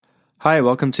Hi,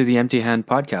 welcome to the Empty Hand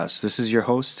Podcast. This is your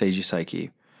host, Seiji Saiki.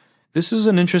 This is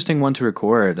an interesting one to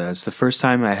record. It's the first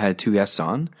time I had two guests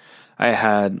on. I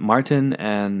had Martin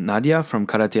and Nadja from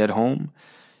Karate at Home.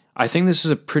 I think this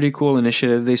is a pretty cool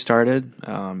initiative they started.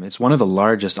 It's one of the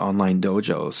largest online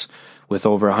dojos with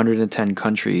over 110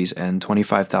 countries and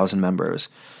 25,000 members.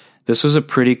 This was a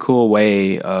pretty cool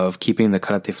way of keeping the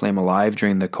karate flame alive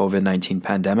during the COVID-19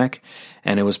 pandemic,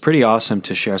 and it was pretty awesome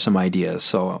to share some ideas.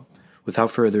 So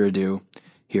without further ado,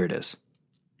 here it is.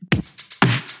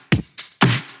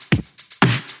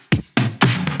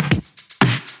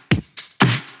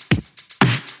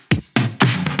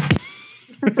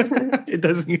 It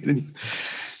doesn't get any.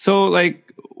 So,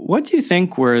 what do you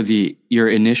think were your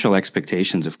initial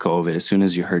expectations of COVID as soon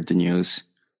as you heard the news?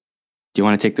 Do you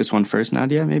want to take this one first,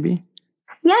 Nadja, maybe?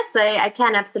 Yes, I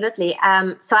can, absolutely.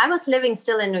 So I was living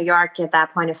still in New York at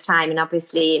that point of time. And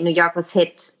obviously, New York was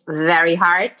hit very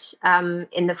hard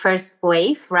in the first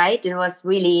wave, right? It was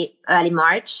really early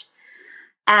March.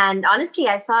 And honestly,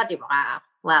 I thought,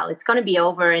 well, it's going to be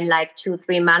over in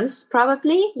 2-3 months,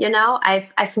 probably. You know,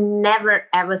 I've never,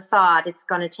 ever thought it's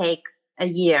going to take a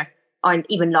year or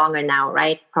even longer now,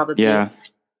 right? Probably. Yeah.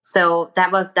 So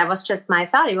that was just my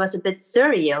thought. It was a bit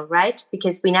surreal, right?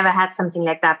 Because we never had something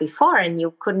like that before, and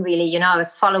you couldn't really, I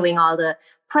was following all the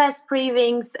press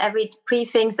briefings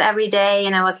every day,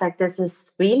 and I was like, "This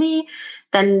is really."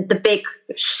 Then the big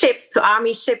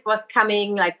army ship was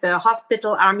coming, like the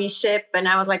hospital army ship, and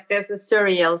I was like, "This is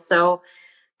surreal." So,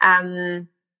 I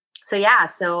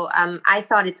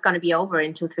thought it's going to be over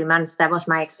in 2-3 months. That was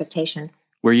my expectation.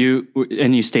 You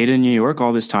stayed in New York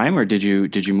all this time, or did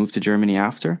you move to Germany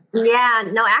after? Yeah,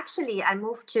 no, actually, I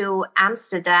moved to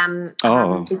Amsterdam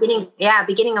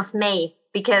beginning of May,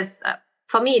 because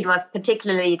for me it was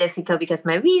particularly difficult because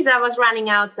my visa was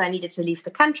running out, so I needed to leave the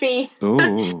country. So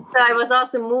I was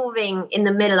also moving in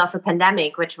the middle of a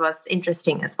pandemic, which was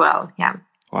interesting as well. Yeah.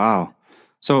 Wow.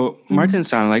 So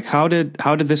Martin-san, how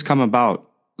did this come about?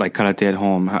 Like Karate at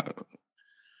Home?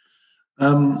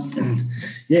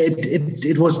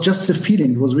 It was just a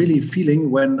feeling. It was really a feeling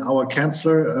when our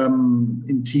chancellor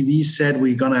in TV said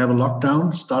we're going to have a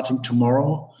lockdown starting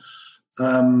tomorrow.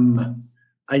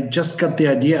 I just got the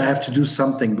idea I have to do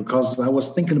something, because I was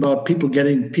thinking about people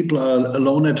are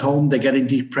alone at home. They're getting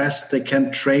depressed. They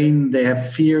can't train. They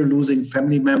have fear losing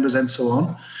family members and so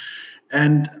on.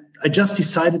 And I just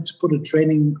decided to put a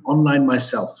training online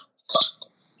myself,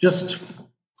 just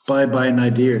by an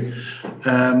idea.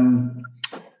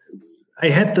 I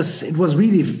had this, it was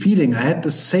really a feeling. I had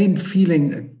the same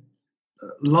feeling a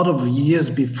lot of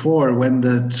years before when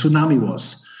the tsunami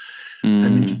was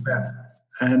in Japan.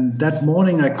 And that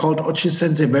morning I called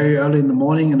Ochi-sensei very early in the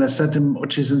morning, and I said to him,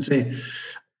 Ochi-sensei,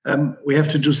 we have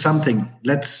to do something.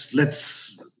 Let's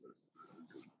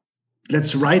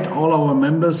write all our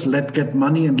members, let's get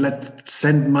money, and let's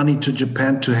send money to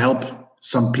Japan to help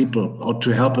some people or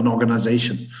to help an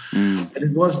organization. And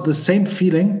it was the same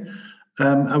feeling.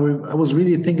 I was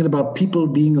really thinking about people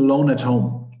being alone at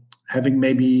home, having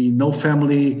maybe no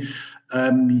family,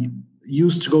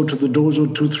 used to go to the dojo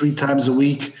 2-3 times a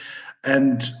week.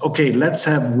 And okay, let's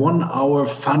have 1 hour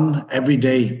fun every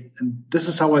day. And this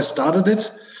is how I started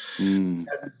it. And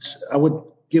I would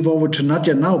give over to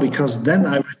Nadja now, because then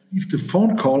I received a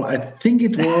phone call. I think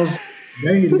it was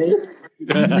very late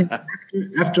evening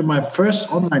after my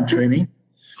first online training.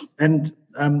 And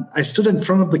I stood in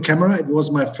front of the camera. It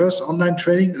was my first online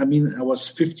training. I mean, I was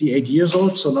 58 years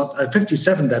old, so not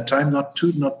 57 that time, not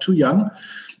too young,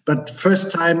 but first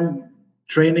time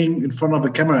training in front of a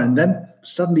camera. And then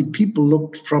suddenly people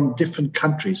looked from different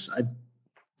countries. I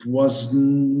was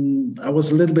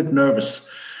a little bit nervous.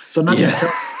 So now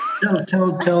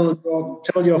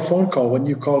tell your phone call when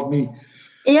you called me.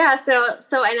 Yeah,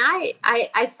 so and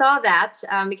I saw that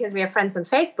because we are friends on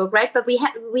Facebook, right? But we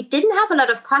didn't have a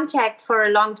lot of contact for a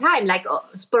long time,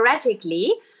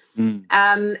 sporadically. And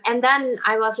then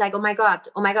I was like, oh my god,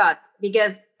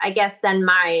 because I guess then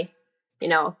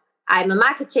I'm a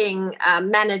marketing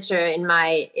manager in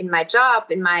my job,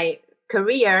 in my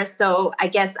career. So I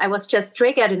guess I was just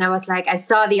triggered, and I was like, I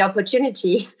saw the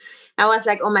opportunity. I was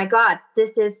like, oh my god,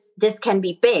 this can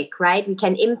be big, right? We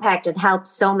can impact and help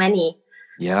so many.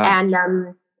 Yeah.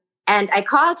 And I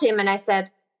called him and I said,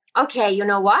 okay, you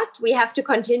know what? We have to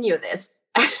continue this.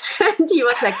 And he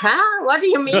was like, huh? What do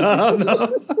you mean? No.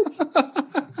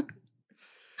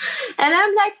 And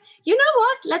I'm like, you know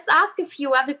what? Let's ask a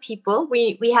few other people.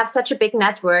 We have such a big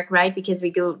network, right? Because we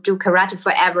do karate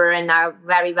forever and are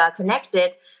very well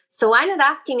connected. So why not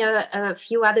asking a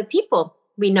few other people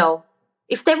we know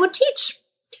if they would teach?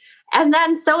 And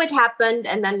then so it happened.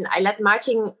 And then I let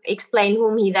Martin explain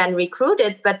whom he then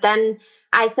recruited. But then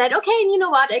I said, okay, and you know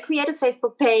what? I create a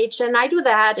Facebook page and I do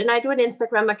that and I do an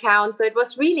Instagram account. So it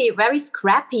was really very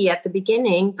scrappy at the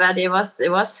beginning, but it was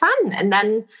fun. And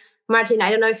then Martin, I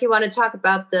don't know if you want to talk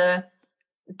about the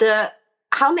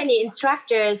how many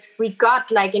instructors we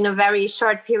got like in a very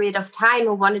short period of time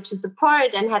who wanted to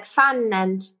support and had fun.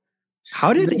 And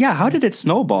how did it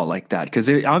snowball like that? Because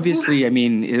obviously, I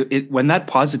mean, when that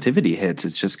positivity hits,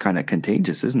 it's just kind of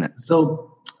contagious, isn't it?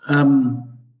 So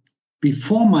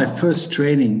before my first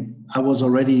training, I was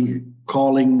already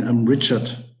calling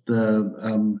Richard,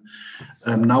 the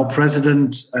now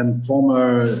president and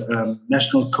former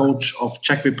national coach of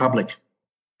Czech Republic.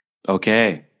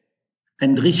 Okay.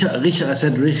 And Richard, I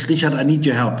said, Richard, I need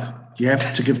your help. You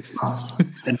have to give a class.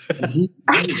 And he,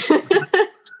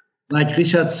 like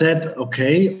Richard said,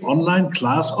 okay, online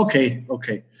class, okay.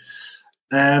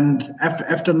 And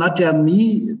after Nadja and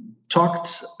me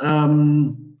talked,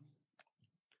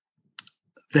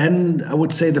 then I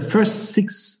would say the first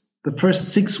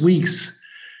 6 weeks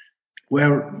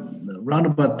were around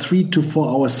about 3 to 4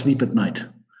 hours sleep at night.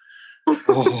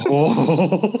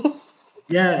 Oh.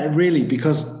 Yeah, really,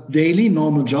 because daily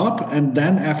normal job, and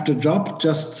then after job,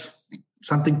 just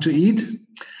something to eat.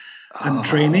 And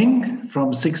training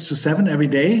from 6 to 7 every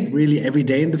day, really every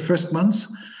day in the first months.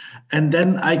 And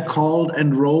then I called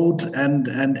and wrote,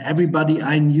 and everybody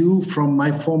I knew from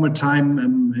my former time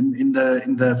in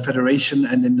the federation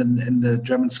and in the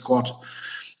German squad,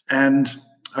 and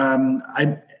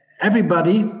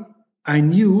everybody I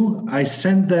knew, I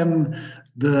sent them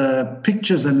the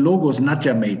pictures and logos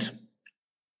Nadja made.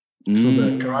 So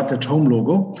the Karate at Home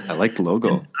logo. I like the logo.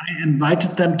 And I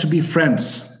invited them to be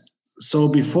friends. So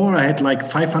before I had like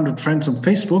 500 friends on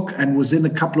Facebook, and within a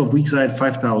couple of weeks I had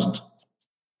 5,000.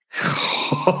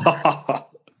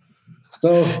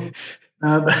 So,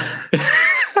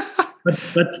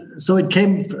 but so it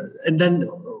came, and then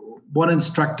one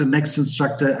instructor, next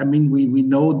instructor. I mean, we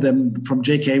know them from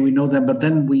JK, we know them, but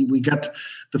then we got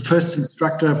the first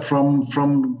instructor from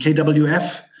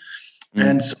KWF.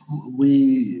 And so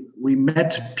we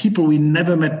met people we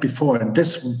never met before, and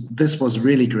this was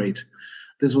really great.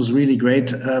 This was really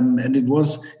great, and it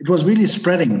was really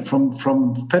spreading from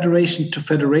federation to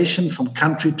federation, from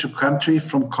country to country,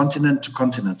 from continent to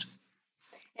continent.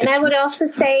 And I would also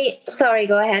say, sorry,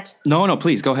 go ahead. No,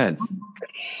 please go ahead.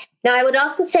 No, I would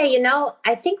also say,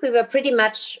 I think we were pretty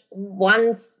much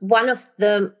one of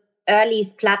the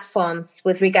earliest platforms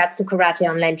with regards to karate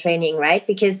online training, right?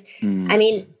 Because, I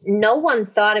mean, no one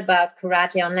thought about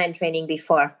karate online training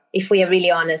before, if we are really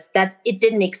honest, that it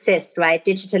didn't exist, right?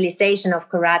 Digitalization of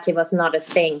karate was not a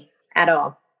thing at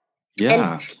all. Yeah.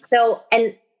 And so,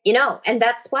 and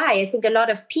that's why I think a lot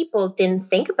of people didn't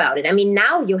think about it. I mean,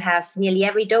 now you have nearly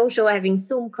every dojo having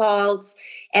Zoom calls,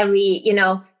 every,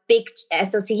 big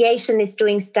association is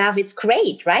doing stuff. It's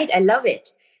great, right? I love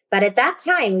it. But at that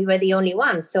time, we were the only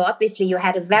ones. So obviously you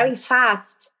had a very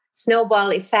fast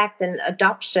snowball effect and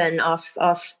adoption of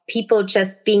people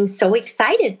just being so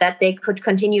excited that they could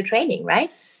continue training, right?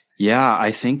 Yeah,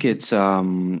 I think it's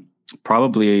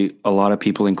probably a lot of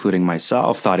people, including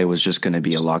myself, thought it was just going to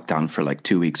be a lockdown for like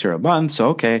 2 weeks or a month. So,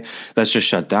 okay, let's just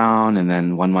shut down. And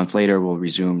then 1 month later, we'll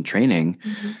resume training.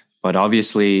 Mm-hmm. But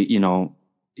obviously,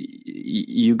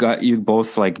 you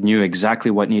both like knew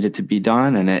exactly what needed to be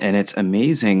done, and it's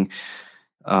amazing,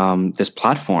 this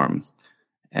platform.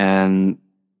 And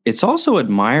it's also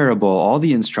admirable, all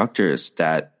the instructors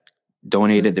that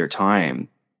donated their time,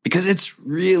 because it's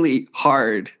really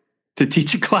hard to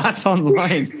teach a class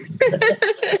online.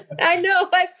 I know,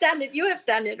 I've done it. You have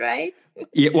done it, right?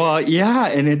 Yeah, well, yeah.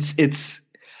 And it's,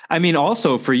 I mean,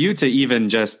 also for you to even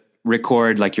just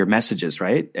record like your messages,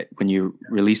 right? When you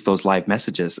release those live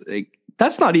messages,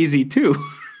 that's not easy too.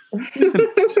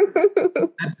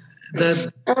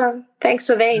 Thanks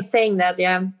for saying that.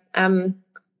 Yeah.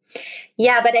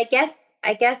 But I guess,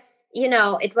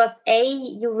 it was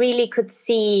we really could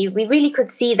see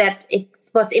that it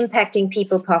was impacting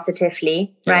people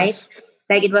positively, right? Yes.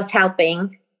 Like it was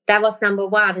helping. That was number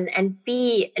one. And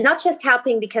B, not just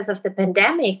helping because of the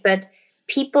pandemic, but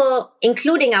people,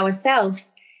 including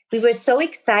ourselves, we were so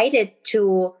excited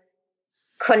to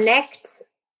connect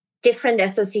different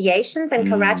associations and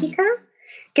karateka.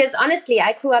 Because honestly,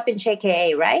 I grew up in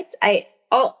JKA, right? I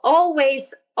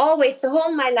always, the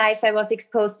whole my life, I was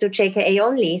exposed to JKA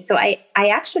only. So I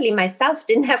actually myself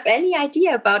didn't have any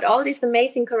idea about all these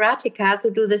amazing karatekas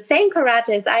who do the same karate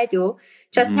as I do,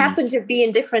 just happen to be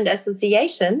in different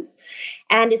associations.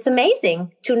 And it's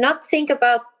amazing to not think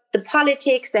about the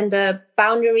politics and the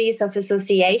boundaries of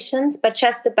associations, but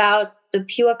just about the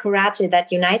pure karate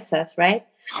that unites us, right?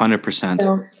 100%.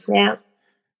 So, yeah.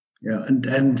 Yeah,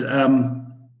 and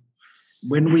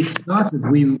when we started,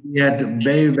 we had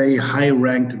very, very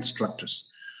high-ranked instructors.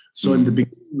 So in the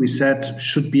beginning, we said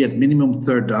should be at minimum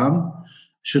third dan,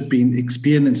 should be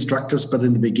experienced instructors. But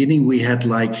in the beginning, we had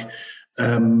like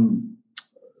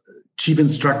chief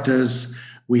instructors,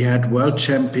 we had world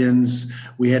champions,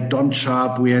 we had Don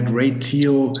Sharp, we had Ray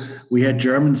Teo, we had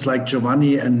Germans like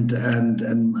Giovanni and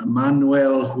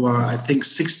Manuel, who are, I think,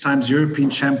 6 times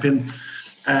European champion.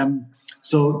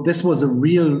 So this was a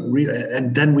real,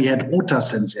 and then we had Ota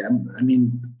Sensei. I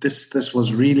mean, this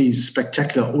was really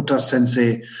spectacular. Ota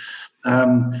Sensei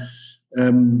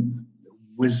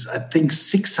was, I think,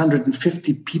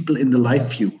 650 people in the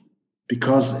live view,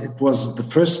 because it was the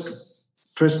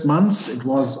first months. It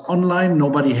was online.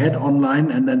 Nobody had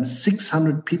online, and then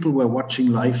 600 people were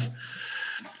watching live.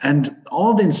 And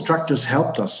all the instructors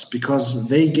helped us because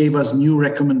they gave us new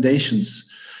recommendations.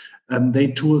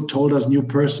 They told us new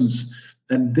persons.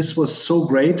 And this was so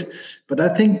great. But I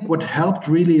think what helped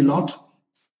really a lot,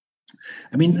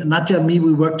 I mean, Nadja and me,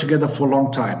 we worked together for a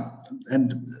long time.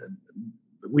 And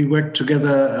we worked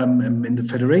together in the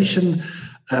federation.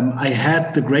 I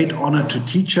had the great honor to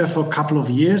teach her for a couple of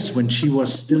years when she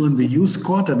was still in the youth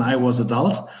squad and I was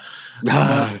adult.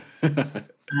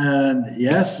 And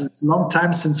yes, it's a long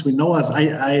time since we know us.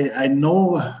 I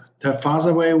know her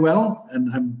father very well, and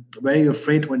I'm very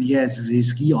afraid when he has his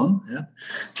ski on. Yeah,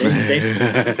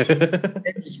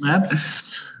 dangerous man.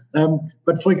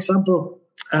 But for example,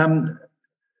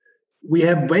 we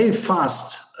have very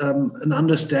fast an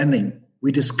understanding.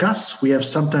 We discuss. We have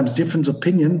sometimes different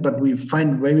opinion, but we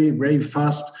find very, very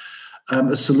fast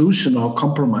a solution or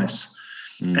compromise.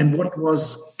 And what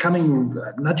was coming,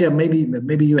 Nadja,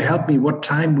 maybe you help me. What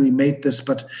time we made this,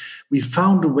 but we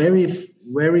found very,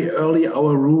 very early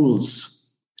our rules.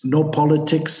 No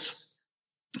politics,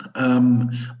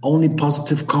 only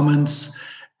positive comments,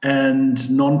 and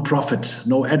non-profit,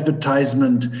 no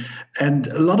advertisement. And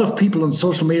a lot of people on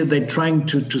social media, they're trying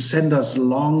to send us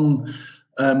long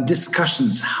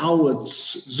discussions how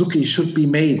Zuki should be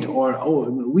made,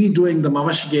 or we doing the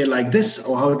Mawashige like this,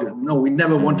 or how. No, we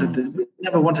never wanted this. We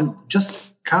never wanted.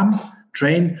 Just come,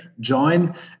 train,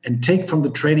 join, and take from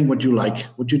the training what you like.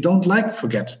 What you don't like,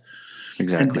 forget.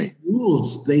 Exactly. And the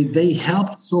rules, they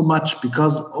helped so much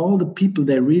because all the people,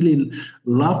 they really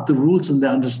love the rules and they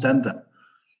understand them.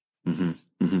 Mm-hmm.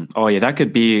 Mm-hmm. Oh yeah, that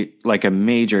could be like a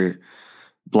major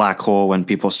black hole when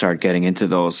people start getting into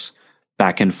those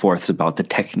back and forths about the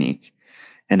technique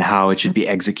and how it should be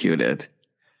executed.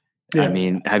 Yeah. I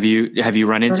mean, have you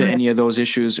run into any of those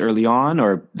issues early on,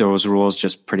 or those rules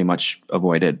just pretty much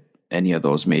avoided any of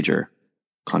those major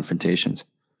confrontations?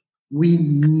 We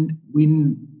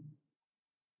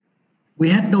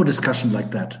had no discussion like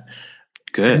that.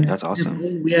 Good. And that's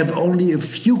awesome. We have only a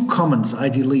few comments I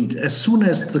delete. As soon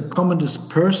as the comment is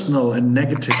personal and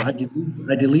negative, I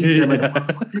delete them.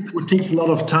 It takes a lot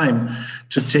of time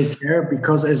to take care,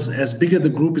 because as bigger the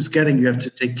group is getting, you have to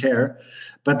take care.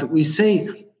 But we say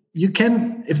you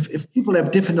can, if people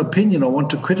have different opinion or want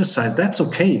to criticize, that's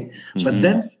okay. Mm-hmm. But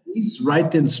then please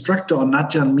write the instructor or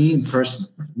Nadja and me in person,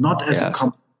 not as a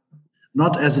comment,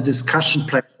 not as a discussion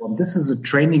platform. This is a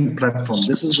training platform.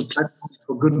 This is a platform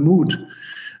for good mood.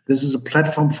 This is a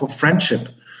platform for friendship.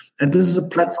 And this is a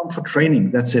platform for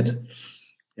training. That's it.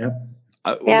 Yeah.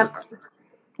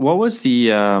 What was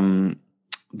the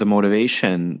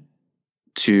motivation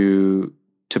to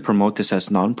promote this as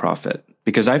nonprofit?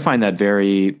 Because I find that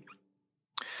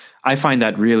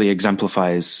really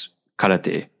exemplifies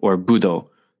karate or Budo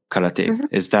karate. Mm-hmm.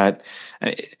 Is that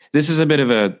this is a bit of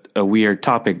a weird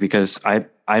topic, because I'm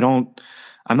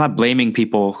not blaming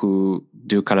people who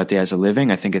do karate as a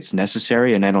living. I think it's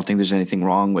necessary, and I don't think there's anything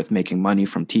wrong with making money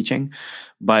from teaching.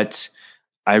 But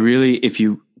if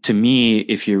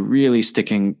you're really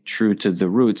sticking true to the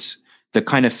roots, the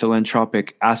kind of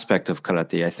philanthropic aspect of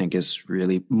karate, I think, is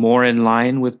really more in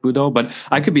line with Budo. But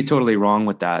I could be totally wrong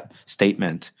with that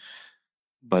statement.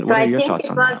 But what are your thoughts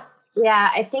on that? Yeah,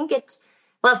 I think it.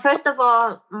 Well, first of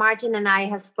all, Martin and I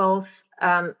have both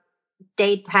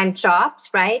daytime jobs,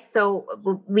 right? So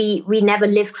we never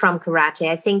lived from karate.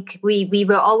 I think we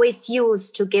were always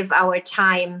used to give our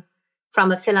time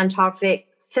from a philanthropic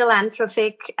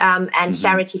and mm-hmm.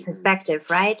 charity perspective,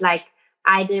 right? Like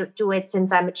I do it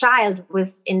since I'm a child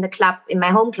in my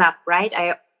home club, right?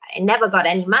 I never got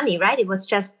any money, right? It was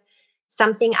just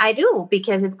something I do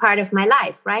because it's part of my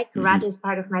life, right? Karate mm-hmm. is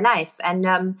part of my life.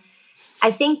 And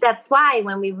I think that's why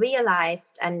when we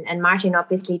realized, and Martin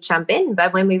obviously jump in,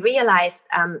 but when we realized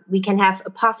we can have a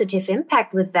positive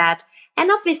impact with that, and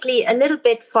obviously a little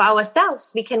bit for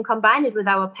ourselves, we can combine it with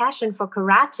our passion for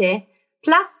karate,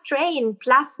 plus train,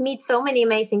 plus meet so many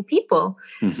amazing people.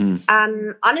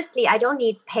 Honestly, I don't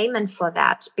need payment for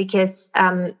that because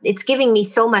it's giving me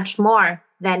so much more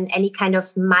than any kind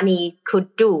of money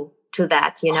could do to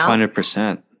that,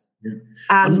 100%.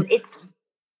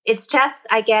 It's just,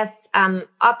 I guess,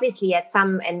 obviously at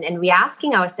some, and we're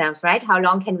asking ourselves, right, how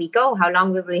long can we go? How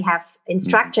long will we have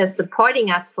instructors supporting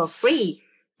us for free?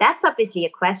 That's obviously a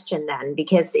question then,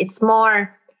 because it's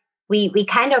more, we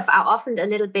kind of are often a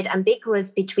little bit ambiguous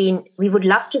between, we would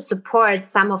love to support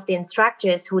some of the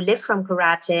instructors who live from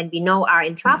karate and we know are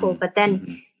in trouble, but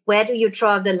then where do you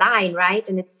draw the line, right?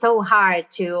 And it's so hard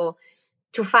to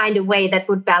find a way that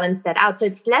would balance that out. So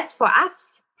it's less for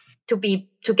us to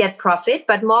get profit,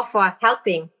 but more for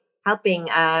helping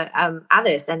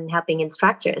others and helping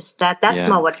instructors. That's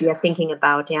more what we are thinking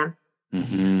about. Yeah.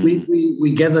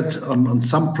 We gathered on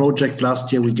some project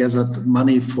last year. We gathered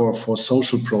money for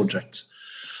social projects,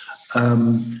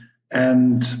 and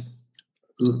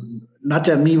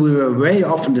Nadja and me, we were very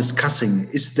often discussing: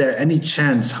 is there any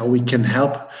chance how we can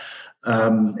help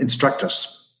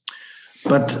instructors?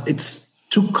 But it's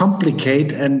too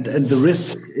complicated, and the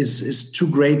risk is too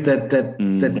great that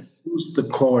lose the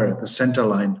core, the center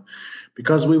line,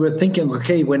 because we were thinking,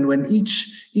 okay, when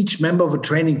each member of a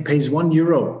training pays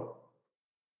 €1,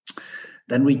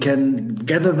 then we can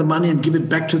gather the money and give it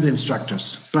back to the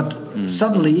instructors. But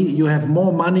suddenly you have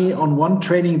more money on one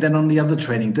training than on the other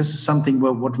training. This is something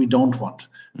what we don't want.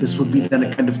 This would be then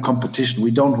a kind of competition.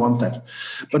 We don't want that.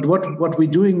 But what we're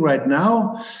doing right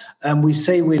now, we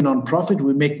say we're non-profit,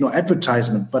 we make no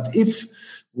advertisement. But if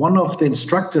one of the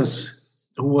instructors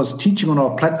who was teaching on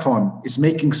our platform is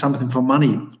making something for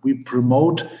money, we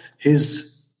promote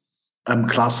his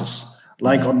classes.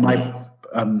 Like on my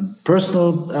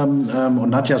personal, on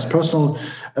Nadja's personal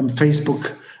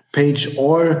Facebook page,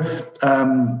 or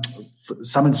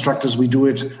some instructors, we do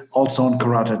it also on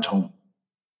Karate at Home.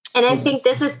 And I think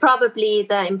this is probably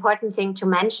the important thing to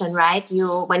mention, right?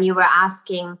 When you were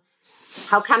asking,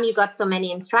 how come you got so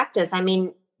many instructors? I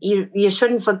mean, you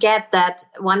shouldn't forget that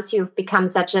once you've become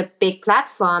such a big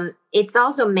platform, it's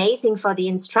also amazing for the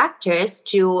instructors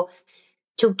to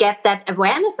get that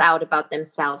awareness out about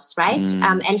themselves, right?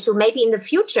 And to maybe in the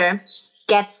future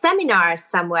get seminars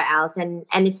somewhere else. And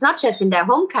it's not just in their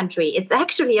home country, it's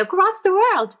actually across the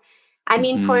world. I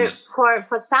mean, for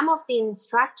some of the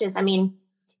instructors, I mean,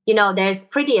 there's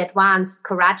pretty advanced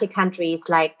karate countries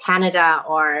like Canada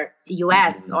or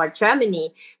US or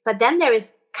Germany. But then there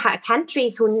is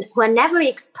countries who are never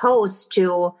exposed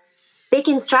to big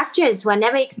instructors, who are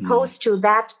never exposed to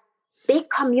that big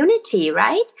community,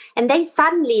 right? And they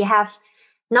suddenly have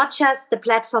not just the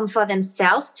platform for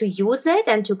themselves to use it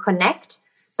and to connect,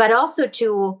 but also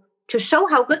to show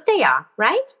how good they are,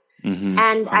 right? And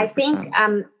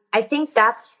 100%. I think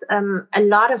that's a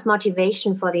lot of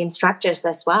motivation for the instructors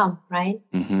as well, right?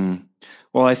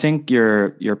 Well, I think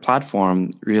your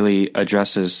platform really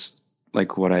addresses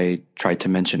like what I tried to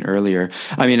mention earlier.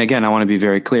 I mean, again, I want to be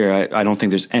very clear. I don't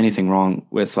think there's anything wrong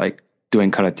with like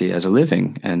doing karate as a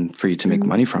living and for you to make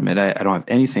money from it. I don't have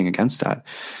anything against that.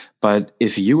 But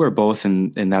if you were both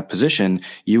in that position,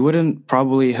 you wouldn't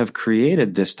probably have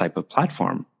created this type of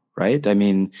platform, right? I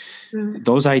mean,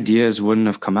 those ideas wouldn't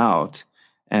have come out.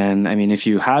 And I mean, if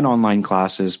you had online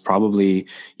classes, probably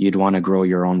you'd want to grow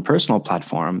your own personal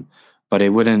platform, but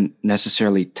it wouldn't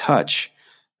necessarily touch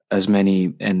as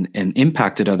many and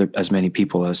impacted as many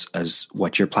people as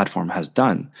what your platform has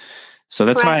done. So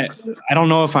that's why I don't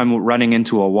know if I'm running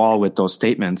into a wall with those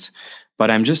statements, but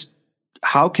I'm just,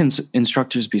 how can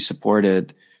instructors be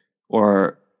supported,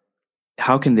 or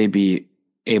how can they be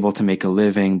able to make a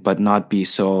living, but not be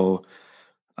so,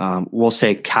 we'll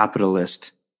say,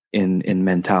 capitalist in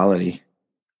mentality?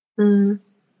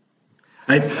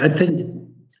 I think,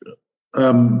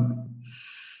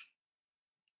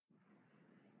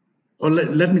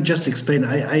 let me just explain.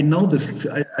 I know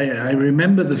I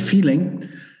remember the feeling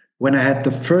when I had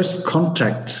the first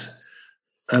contact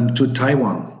to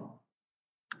Taiwan.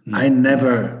 I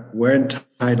never were in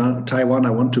Taiwan.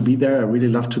 I want to be there. I really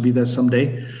love to be there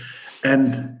someday.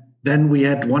 And then we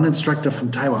had one instructor from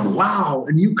Taiwan. Wow,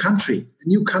 a new country.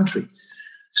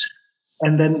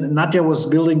 And then Nadja was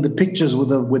building the pictures with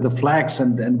the flags,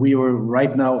 and we were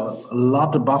right now a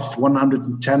lot above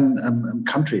 110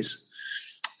 countries.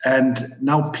 And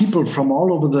now people from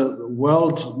all over the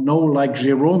world know, like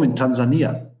Jerome in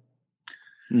Tanzania.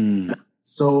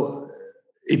 So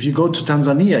if you go to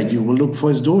Tanzania, you will look for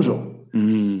his dojo.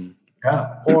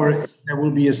 Yeah, or there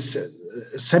will be a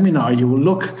seminar. You will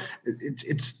look.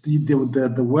 It's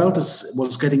the world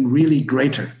was getting really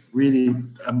greater, really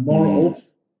more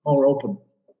open.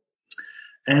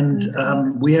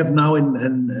 And we have now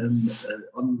on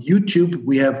YouTube,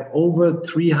 we have over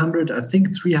 300, I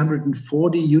think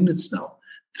 340 units now,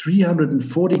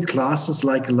 340 classes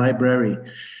like a library.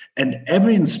 And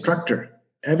every instructor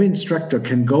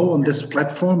can go on this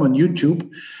platform on YouTube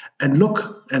and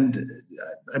look. And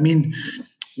I mean,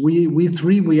 we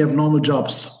have normal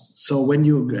jobs. So when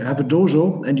you have a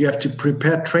dojo and you have to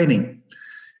prepare training,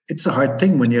 it's a hard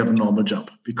thing when you have a normal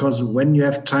job, because when you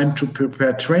have time to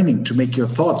prepare training, to make your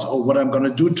thoughts, what I'm going to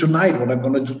do tonight, what I'm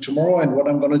going to do tomorrow, and what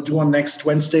I'm going to do on next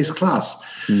Wednesday's class.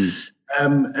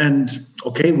 And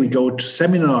okay, we go to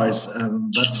seminars,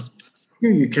 but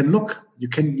here you can look,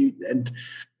 and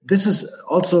this is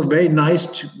also very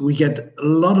nice. We get a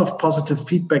lot of positive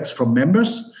feedbacks from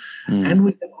members, and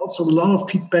we get also a lot of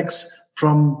feedbacks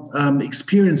from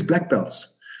experienced black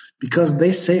belts, because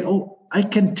they say, I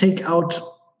can take out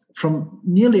from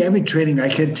nearly every training, I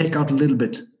can take out a little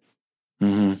bit.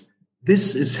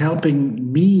 This is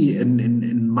helping me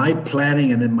in my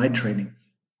planning and in my training.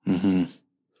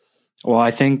 Well, I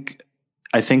think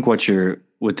what you're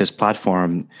with this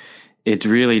platform, it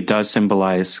really does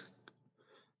symbolize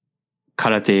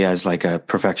karate as like a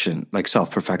perfection, like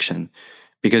self-perfection,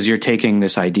 because you're taking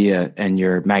this idea and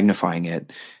you're magnifying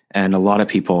it, and a lot of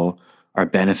people are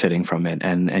benefiting from it,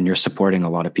 and you're supporting a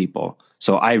lot of people.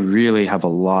 So I really have a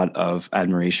lot of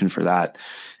admiration for that.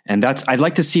 And I'd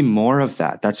like to see more of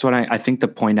that. That's what I think the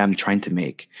point I'm trying to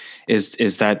make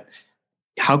is that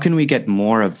how can we get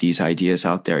more of these ideas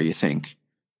out there, you think?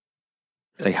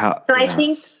 Like how? So I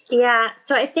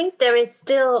think there is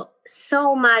still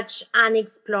so much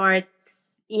unexplored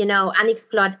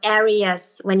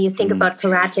areas when you think about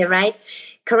karate, right?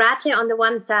 Karate on the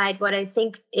one side, what I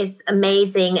think is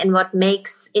amazing and what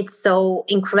makes it so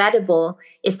incredible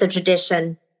is the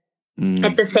tradition.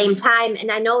 At the same time,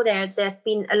 and I know there's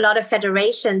been a lot of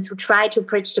federations who try to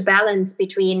bridge the balance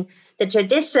between the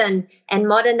tradition and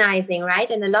modernizing, right?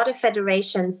 And a lot of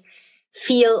federations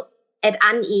feel at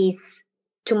unease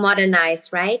to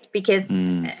modernize, right? Because,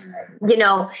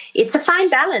 it's a fine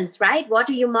balance, right? What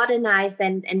do you modernize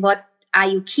and what are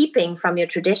you keeping from your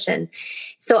tradition?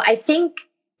 So I think,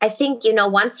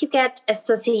 once you get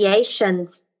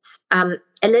associations a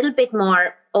little bit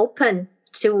more open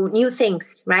to new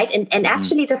things, right? And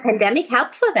actually the pandemic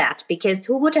helped for that, because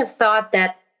who would have thought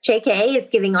that JKA is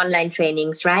giving online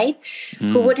trainings, right?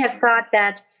 Who would have thought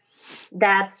that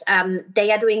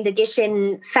they are doing the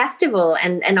Gishin festival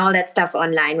and all that stuff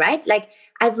online, right? Like,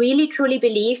 I really truly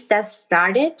believe that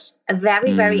started a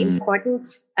very, very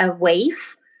important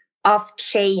wave of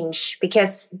change,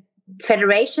 because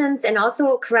federations and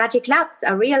also karate clubs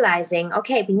are realizing,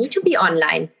 okay, we need to be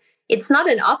online. It's not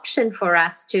an option for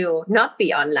us to not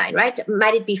be online, right?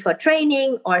 Might it be for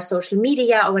training or social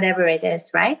media or whatever it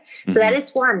is, right? So that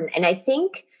is one. And I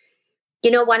think,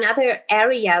 one other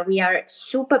area we are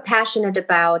super passionate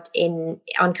about on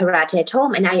Karate at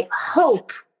Home, and I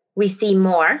hope we see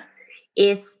more,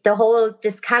 is the whole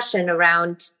discussion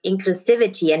around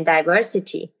inclusivity and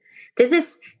diversity. This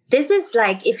is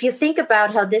like, if you think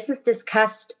about how this is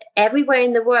discussed everywhere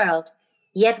in the world,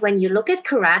 yet when you look at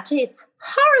karate, it's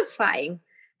horrifying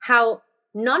how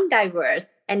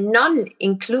non-diverse and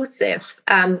non-inclusive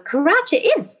karate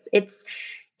is. It's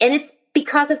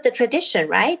because of the tradition,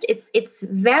 right? It's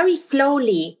very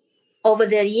slowly over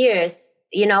the years,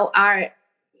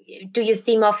 do you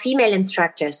see more female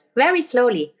instructors? Very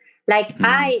slowly. Like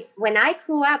when I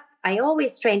grew up, I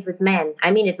always trained with men.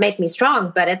 I mean, it made me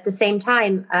strong, but at the same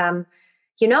time,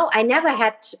 I never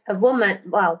had a woman,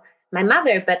 well, my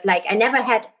mother, but like I never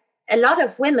had a lot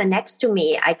of women next to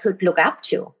me I could look up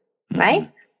to, right?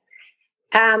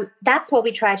 That's what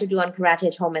we try to do on Karate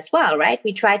at Home as well, right?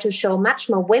 We try to show much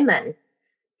more women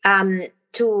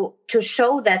to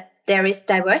show that there is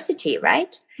diversity,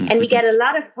 right? And we get a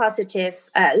lot of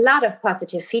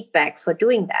positive feedback for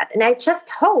doing that. And I just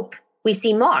hope we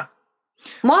see more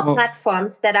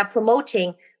platforms that are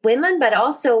promoting women, but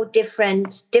also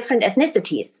different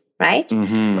ethnicities, right?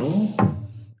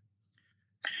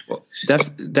 Well,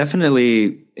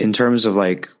 definitely in terms of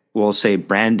like, we'll say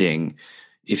branding,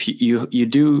 if you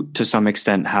do to some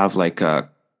extent have like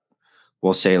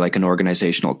we'll say like an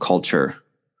organizational culture,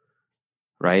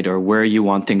 right? Or where you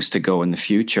want things to go in the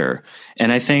future.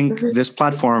 And I think this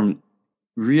platform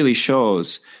really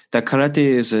shows that karate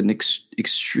is an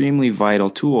extremely vital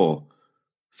tool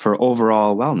for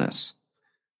overall wellness,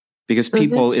 because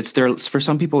people, for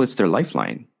some people, it's their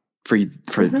lifeline for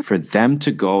them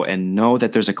to go and know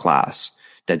that there's a class,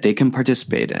 that they can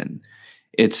participate in,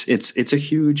 it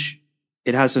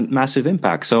has a massive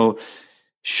impact. So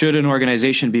should an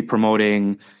organization be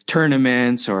promoting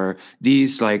tournaments or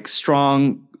these like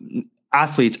strong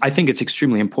athletes? I think it's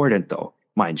extremely important, though,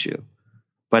 mind you.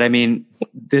 But I mean,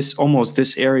 this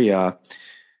area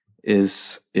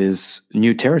is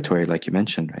new territory, like you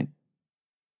mentioned, right?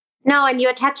 No, and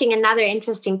you're touching another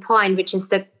interesting point, which is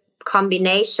the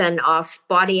combination of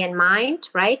body and mind,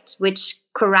 right? Which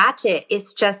karate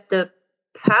is just the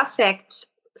perfect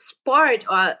sport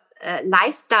or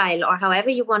lifestyle, or however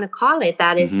you want to call it,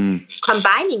 that is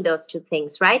combining those two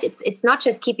things, right? It's not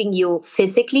just keeping you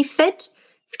physically fit,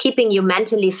 it's keeping you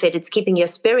mentally fit, it's keeping your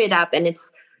spirit up, and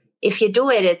if you do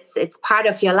it, it's part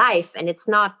of your life, and it's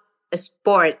not a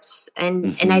sport.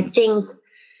 And I think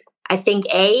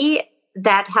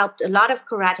that helped a lot of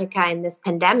karateka in this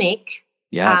pandemic.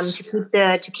 Yes.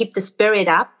 To keep the spirit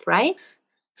up, right?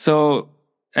 So,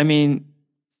 I mean,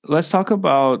 let's talk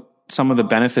about some of the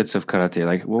benefits of karate.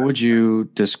 Like, what would you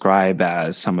describe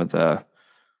as some of the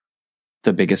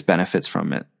biggest benefits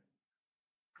from it?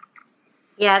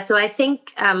 Yeah, so I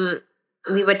think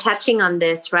we were touching on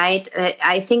this, right?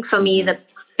 I think for me, the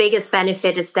biggest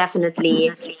benefit is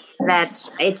definitely that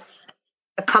it's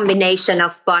a combination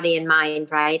of body and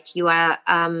mind, right? You are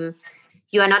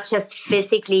not just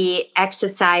physically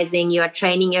exercising, you are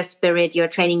training your spirit, you're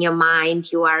training your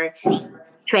mind, you are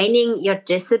training your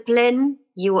discipline,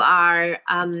 you are,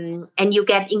 and you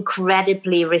get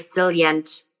incredibly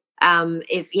resilient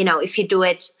if you do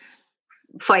it,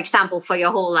 for example, for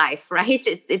your whole life, right?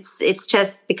 It's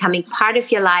just becoming part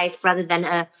of your life rather than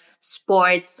a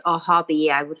sports or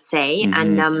hobby, I would say.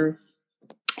 And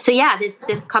so yeah,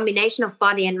 this combination of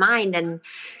body and mind,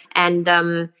 and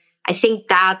I think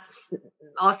that's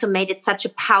also made it such a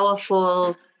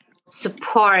powerful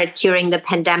support during the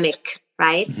pandemic,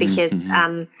 right? Because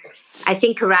I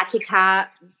think karatekas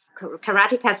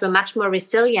were much more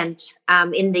resilient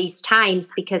in these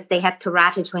times because they had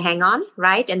karate to hang on,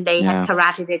 right? And they had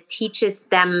karate that teaches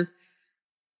them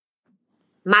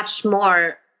much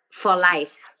more for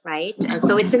life, right? And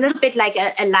so it's a little bit like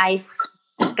a life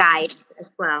guide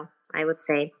as well, I would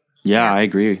say. Yeah, I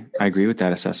agree. I agree with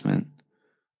that assessment.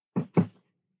 I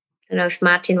don't know if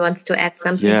Martin wants to add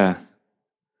something. Yeah.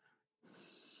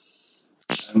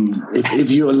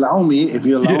 If you allow me,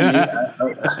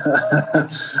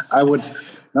 I would.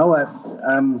 No,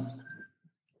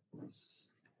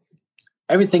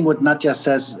 everything what Nadja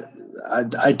says,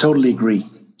 I totally agree.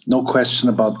 No question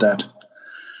about that.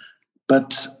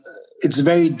 But it's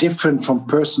very different from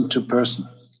person to person.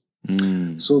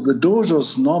 So the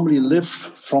dojos normally live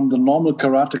from the normal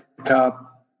karateka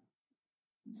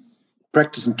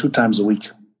practicing 2 times a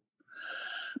week.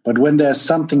 But when there's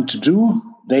something to do,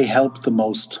 they help the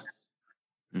most.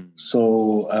 So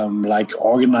like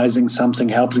organizing something,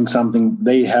 helping something,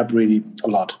 they help really a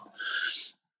lot.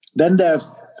 Then there's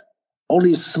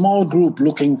only a small group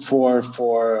looking for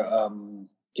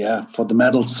the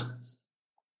medals.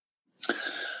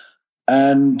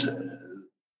 And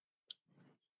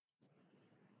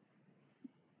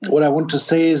what I want to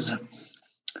say is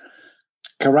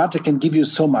karate can give you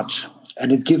so much,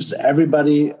 and it gives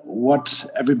everybody what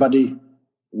everybody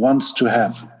wants to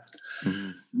have.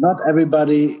 Not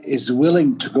everybody is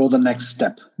willing to go the next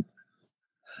step.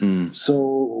 So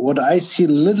what I see a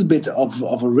little bit of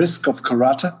a risk of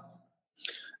karate,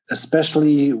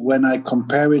 especially when I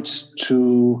compare it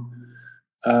to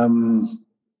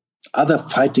other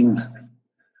fighting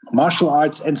martial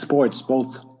arts and sports,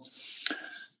 both.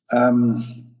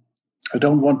 I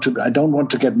don't want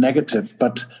to get negative,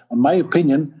 but in my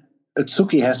opinion, a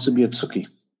tsuki has to be a tsuki.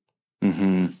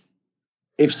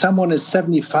 If someone is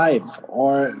 75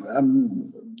 or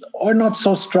not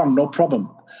so strong, no problem.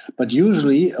 But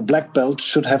usually a black belt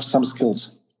should have some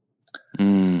skills.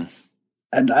 And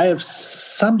I have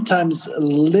sometimes a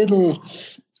little,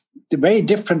 very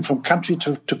different from country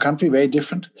to country, very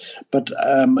different, but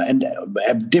and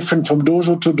different from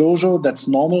dojo to dojo. That's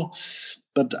normal.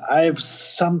 But I've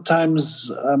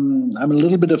sometimes, I'm a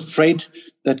little bit afraid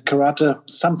that karate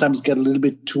sometimes get a little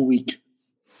bit too weak.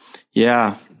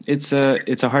 Yeah, it's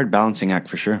a hard balancing act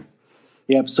for sure.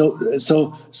 Yeah, so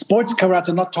sports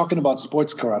karate, not talking about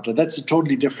sports karate. That's a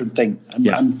totally different thing.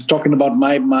 I'm talking about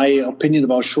my opinion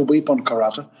about Shobuippon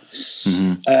karate.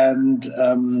 And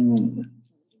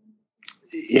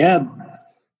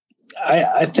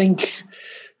I think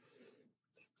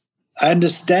I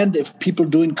understand if people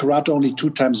doing karate only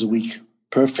 2 times a week.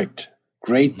 Perfect.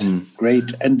 Great.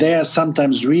 And they are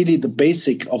sometimes really the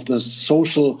basic of the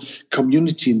social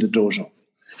community in the dojo.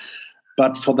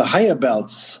 But for the higher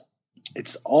belts,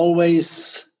 it's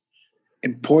always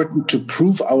important to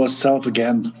prove ourselves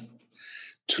again,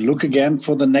 to look again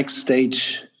for the next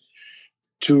stage,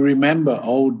 to remember,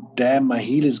 oh, damn, my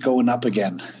heel is going up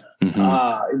again.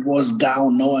 It was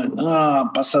down.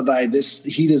 Pasadai, this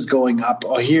heel is going up.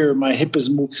 Or here, my hip is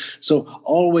moving. So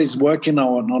always working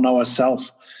on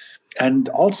ourselves. And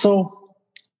also,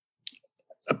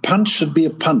 a punch should be a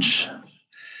punch.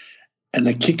 And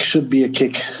a kick should be a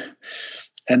kick.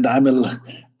 And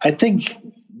I think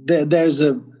there's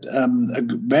a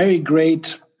very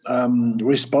great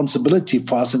responsibility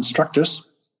for us instructors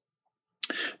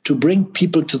to bring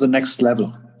people to the next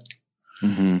level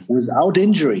without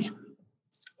injury.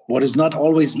 What is not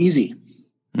always easy.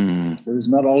 It is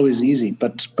not always easy,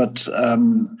 but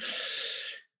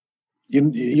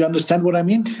you understand what I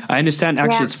mean? I understand.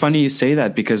 Actually, It's funny you say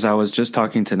that, because I was just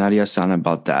talking to Nadja-san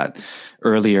about that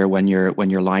earlier when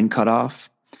your line cut off.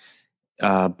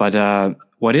 But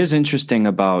what is interesting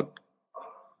about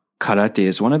karate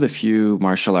is one of the few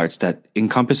martial arts that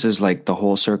encompasses like the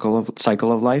whole cycle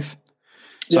of life.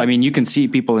 So, I mean, you can see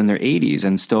people in their 80s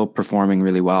and still performing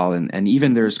really well. And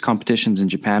even there's competitions in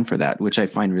Japan for that, which I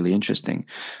find really interesting.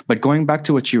 But going back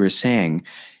to what you were saying,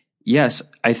 yes,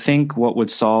 I think what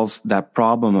would solve that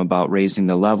problem about raising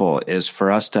the level is for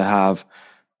us to have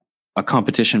a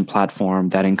competition platform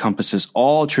that encompasses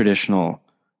all traditional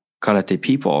karate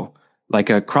people, like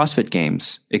a CrossFit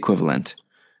Games equivalent,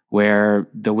 where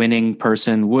the winning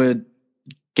person would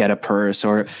get a purse,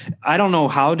 or I don't know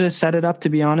how to set it up, to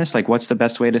be honest, like what's the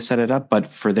best way to set it up, but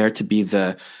for there to be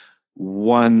the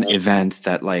one event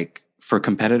that, like, for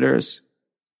competitors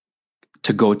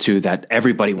to go to, that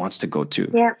everybody wants to go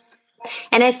to. Yeah.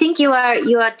 And I think you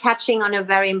are touching on a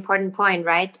very important point,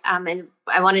 right? And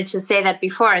I wanted to say that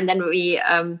before, and then we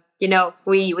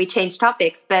changed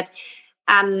topics, but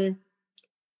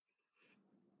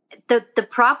the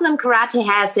problem karate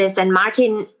has is, and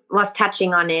Martin was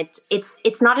touching on it,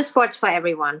 it's not a sport for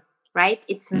everyone, right?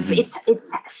 It's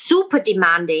super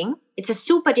demanding. It's a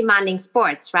super demanding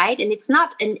sport, right? And it's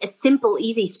not a simple,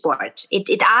 easy sport.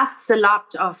 It asks a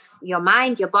lot of your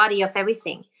mind, your body, of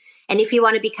everything. And if you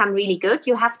want to become really good,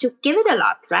 you have to give it a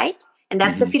lot, right? And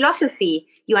that's the philosophy.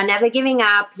 You are never giving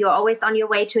up. You're always on your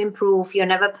way to improve. You're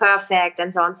never perfect,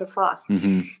 and so on and so forth.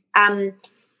 And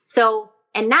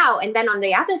then on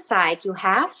the other side, you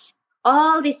have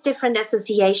all these different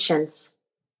associations,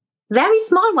 very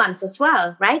small ones as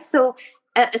well, right? So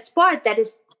a sport that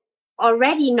is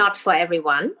already not for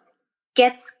everyone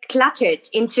gets cluttered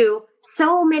into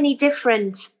so many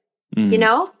different,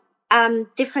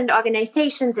 different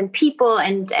organizations and people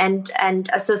and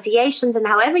associations, and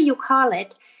however you call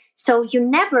it. So you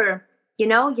never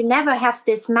have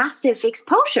this massive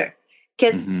exposure,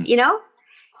 because,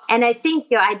 and I think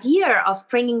your idea of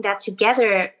bringing that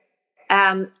together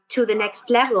to the next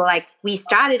level, like we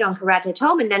started on Karate at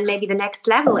Home, and then maybe the next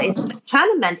level is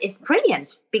tournament, is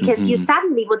brilliant, because you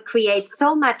suddenly would create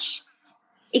so much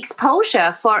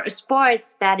exposure for a sport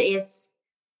that is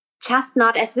just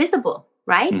not as visible,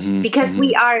 right? Because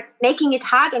we are making it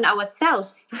hard on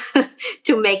ourselves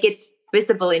to make it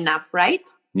visible enough, right?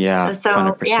 Yeah, so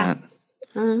 100%. Yeah.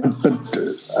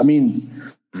 But I mean,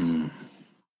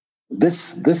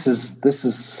 this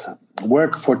is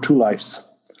work for two lives.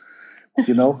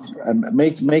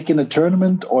 Making a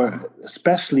tournament, or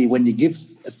especially when you give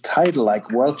a title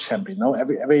like world champion.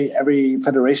 Every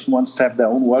federation wants to have their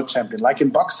own world champion. Like in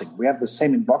boxing, we have the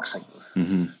same in boxing.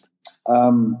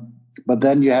 But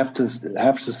then you have to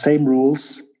have the same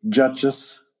rules,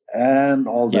 judges, and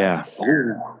all that.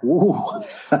 Yeah.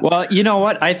 Well, you know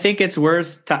what? I think it's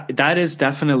that is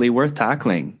definitely worth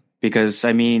tackling, because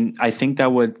I mean, I think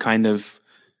that would kind of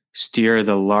steer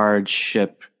the large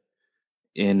ship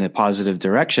in a positive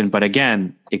direction. But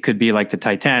again, it could be like the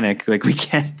Titanic, like we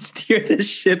can't steer this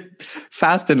ship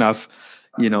fast enough,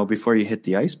 before you hit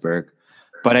the iceberg.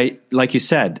 But like you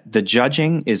said, the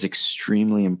judging is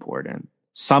extremely important.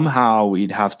 Somehow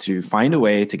we'd have to find a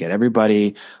way to get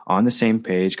everybody on the same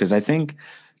page, because I think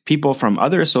people from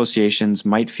other associations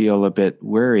might feel a bit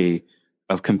wary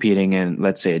of competing in,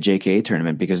 let's say, a JKA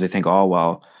tournament, because they think, oh,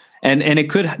 well, and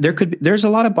there's a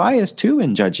lot of bias too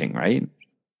in judging, right?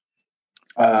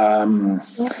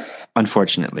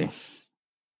 Unfortunately,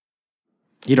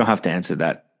 you don't have to answer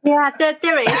that. Yeah,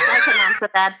 there is. I can answer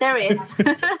that. There is.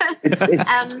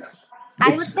 I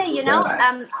would say,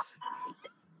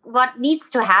 what needs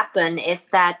to happen is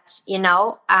that,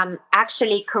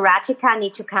 actually karateka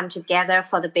need to come together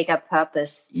for the bigger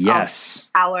purpose of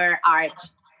our art.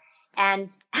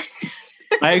 And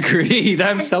I agree.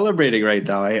 I'm celebrating right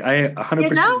now. I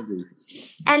 100% agree.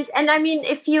 And I mean,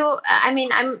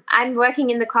 I'm working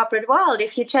in the corporate world.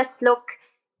 If you just look,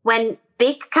 when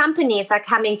big companies are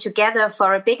coming together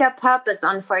for a bigger purpose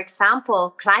on, for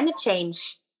example, climate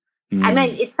change. I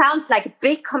mean, it sounds like a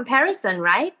big comparison,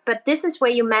 right? But this is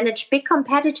where you manage big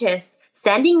competitors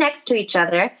standing next to each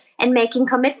other and making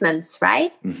commitments,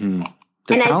 right? The and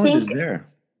talent I think is there.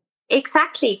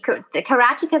 Exactly. The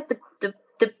karatekas, the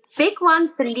big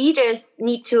ones, the leaders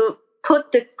need to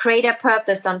put the greater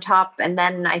purpose on top. And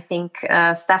then I think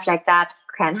stuff like that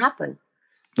can happen.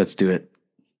 Let's do it.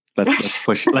 Let's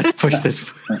push this.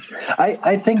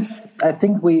 I think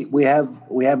we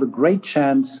have a great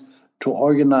chance to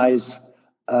organize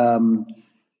our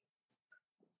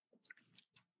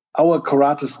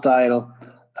karate style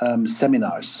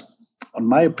seminars. In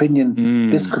my opinion,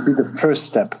 this could be the first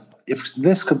step.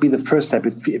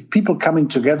 If people coming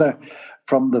together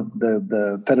from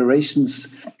the federations,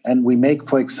 and we make,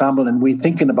 for example, and we're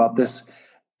thinking about this,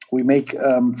 we make,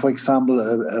 for example,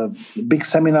 a big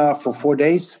seminar for 4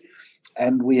 days,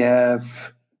 and we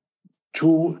have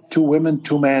two women,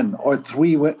 2 men, or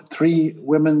three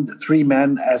women, 3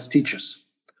 men as teachers.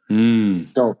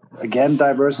 So again,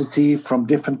 diversity from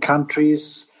different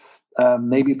countries,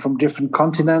 maybe from different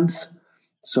continents.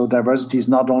 So diversity is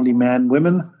not only men,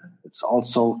 women. It's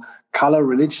also color,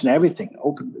 religion, everything.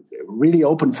 Really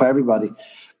open for everybody.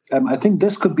 I think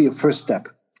this could be a first step.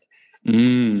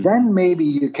 Then maybe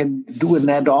you can do an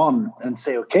add-on and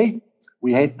say, okay,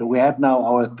 we had now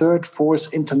our 3rd,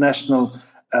 4th international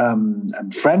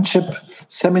friendship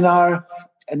seminar,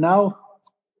 and now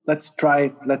let's try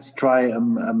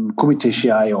kumite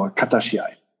shiai or kata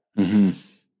shiai.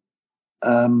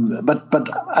 But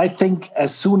I think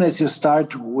as soon as you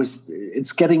start with,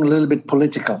 it's getting a little bit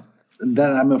political, and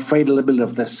then I'm afraid a little bit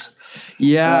of this.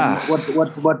 Yeah.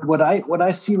 What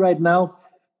I see right now,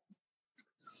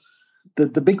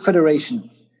 the big federation,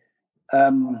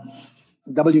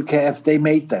 WKF, they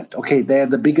made that. Okay, they're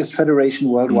the biggest federation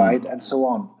worldwide, and so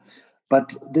on.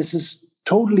 But this is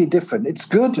totally different. It's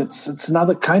good. It's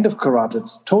another kind of karate.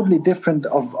 It's totally different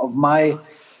of my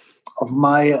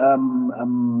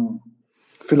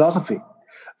philosophy.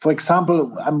 For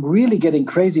example, I'm really getting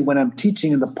crazy when I'm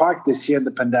teaching in the park this year in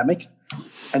the pandemic,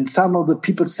 and some of the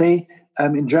people say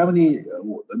in Germany,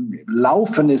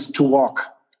 laufen is to walk.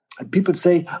 And people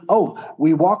say, oh,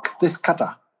 we walk this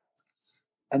kata.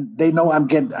 And they know I'm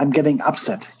getting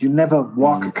upset. You never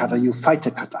walk a kata, you fight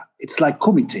a kata. It's like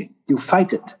kumite, you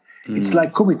fight it. It's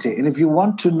like kumite. And if you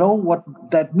want to know what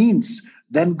that means,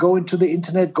 then go into the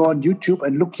internet, go on YouTube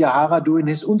and look Yahara doing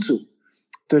his unsu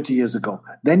 30 years ago.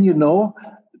 Then you know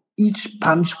each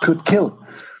punch could kill.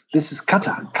 This is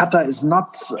kata. Kata is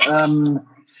not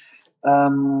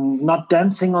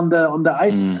dancing on the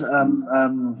ice.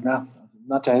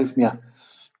 Nadja, help me.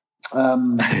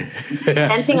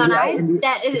 Dancing on ice?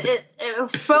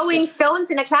 Throwing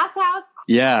stones in a class house?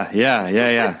 Yeah.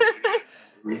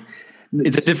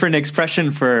 It's a different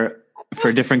expression for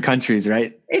different countries,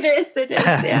 right? It is,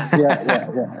 yeah.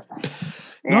 Yeah.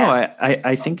 No,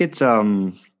 I think it's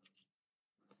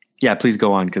yeah, please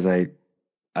go on, because I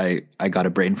got a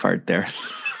brain fart there.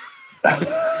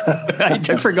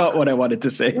 I forgot what I wanted to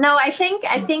say. No, I think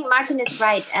Martin is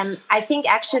right. And I think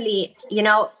actually,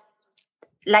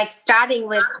 like starting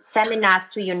with seminars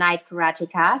to unite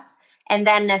karatekas, and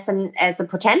then as a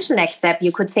potential next step,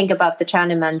 you could think about the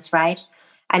tournaments, right?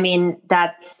 I mean,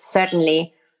 that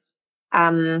certainly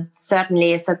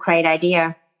is a great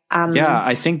idea. Yeah,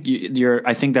 I think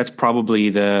I think that's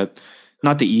probably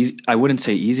not the easy. I wouldn't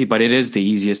say easy, but it is the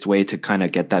easiest way to kind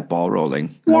of get that ball rolling.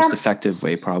 Yeah. Most effective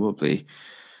way, probably.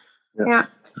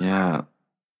 Yeah.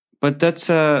 But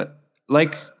that's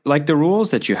like the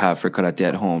rules that you have for karate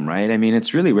at home, right? I mean,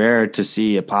 it's really rare to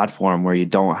see a platform where you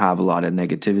don't have a lot of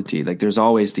negativity. Like, there's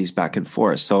always these back and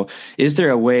forth. So is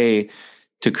there a way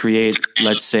to create,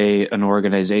 let's say, an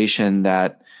organization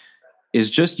that is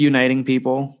just uniting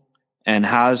people and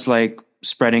has like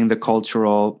spreading the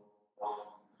cultural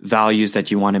values that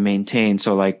you want to maintain?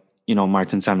 So like,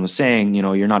 Martin-san was saying,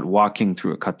 you're not walking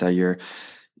through a kata,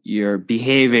 you're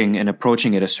behaving and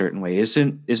approaching it a certain way.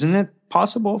 Isn't it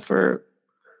possible for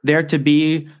there to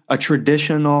be a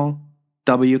traditional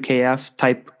WKF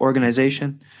type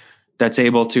organization that's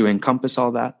able to encompass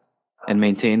all that and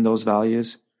maintain those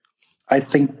values? I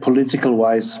think political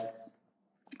wise,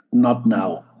 not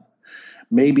now.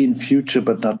 Maybe in future,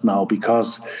 but not now,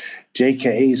 because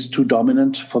JKA is too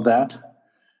dominant for that.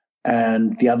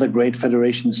 And the other great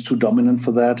federation is too dominant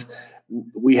for that.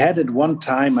 We had it one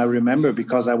time, I remember,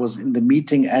 because I was in the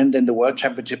meeting and in the World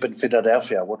Championship in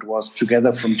Philadelphia, what was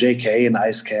together from JKA and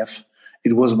ISKF.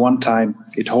 It was one time.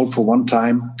 It held for one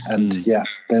time. And then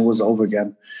it was over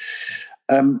again.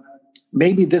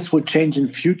 Maybe this will change in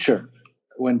future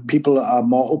when people are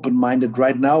more open-minded.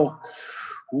 Right now,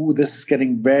 this is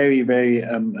getting very, very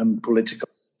political.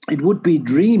 It would be a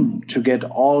dream to get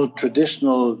all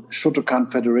traditional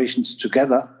Shotokan federations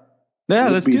together. Yeah,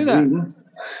 let's do that.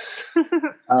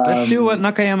 Let's do what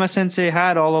Nakayama Sensei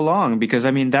had all along, because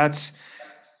I mean that's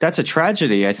a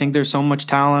tragedy. I think there's so much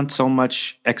talent, so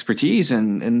much expertise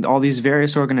in all these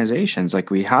various organizations. Like,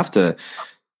 we have to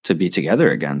be together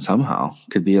again somehow.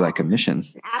 Could be like a mission.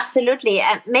 Absolutely.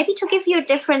 Maybe to give you a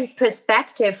different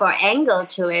perspective or angle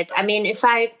to it. I mean, if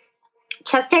I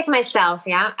just take myself,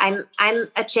 I'm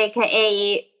a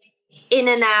JKA in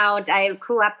and out. I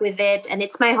grew up with it, and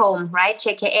it's my home, right?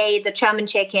 JKA, the German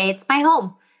JKA, it's my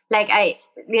home. Like,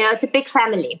 it's a big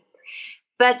family.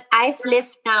 But I've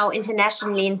lived now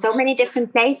internationally in so many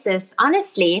different places.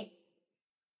 Honestly,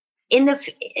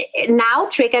 now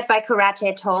triggered by Karate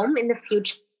at Home, in the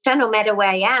future, no matter where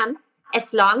I am,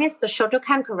 as long as the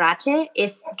Shotokan karate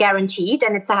is guaranteed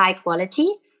and it's a high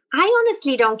quality, I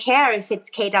honestly don't care if it's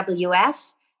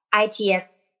KWF, ITKF,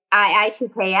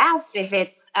 if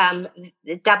it's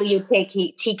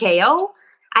WTKO.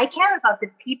 I care about the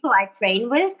people I train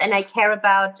with, and I care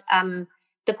about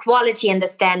the quality and the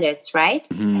standards, right?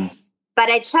 Mm-hmm. But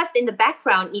I just, in the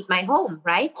background, need my home,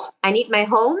 right? I need my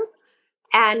home,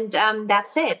 and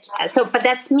that's it. But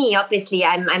that's me. Obviously,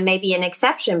 I'm maybe an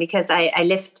exception because I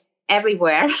lived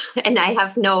everywhere and I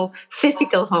have no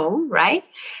physical home, right?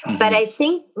 Mm-hmm. But I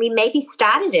think we maybe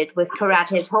started it with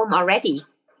Karate at Home already.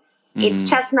 Mm-hmm. It's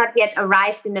just not yet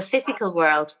arrived in the physical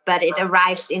world, but it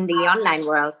arrived in the online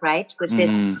world, right? With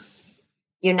this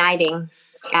uniting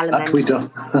element.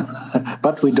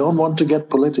 But we don't want to get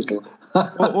political.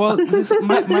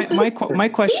 My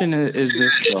question is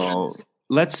this, though.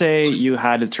 Let's say you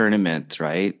had a tournament,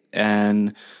 right?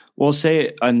 And we'll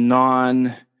say a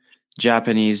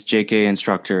non-Japanese JK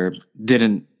instructor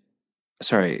I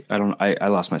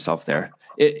lost myself there.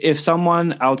 If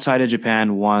someone outside of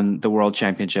Japan won the world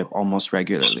championship almost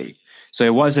regularly, so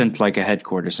it wasn't like a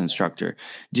headquarters instructor,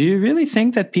 do you really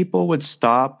think that people would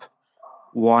stop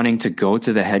wanting to go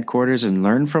to the headquarters and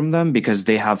learn from them because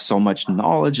they have so much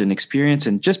knowledge and experience,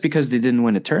 and just because they didn't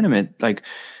win a tournament, like,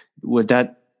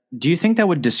 do you think that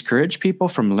would discourage people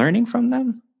from learning from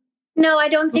them? No, I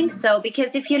don't think so.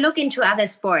 Because if you look into other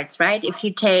sports, right? If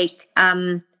you take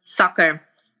soccer,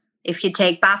 if you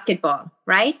take basketball,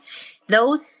 right?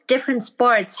 Those different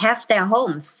sports have their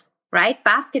homes, right?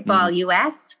 Basketball,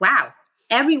 US, wow.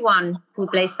 Everyone who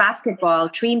plays basketball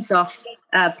dreams of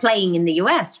playing in the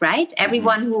US, right?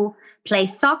 Everyone who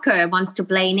plays soccer wants to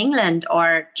play in England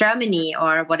or Germany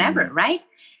or whatever, right?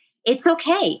 It's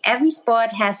okay. Every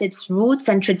sport has its roots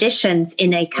and traditions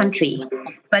in a country,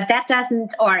 but that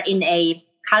doesn't, or in a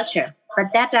culture,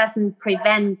 but that doesn't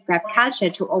prevent that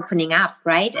culture to opening up,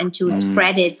 right? And to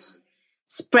spread it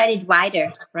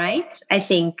wider, right? I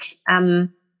think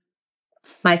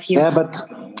my view. Yeah, but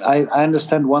I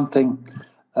understand one thing.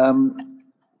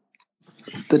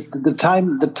 The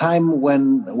time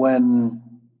when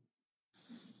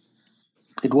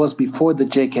it was before the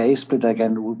JKA split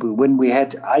again, when we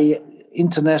had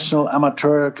international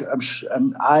amateur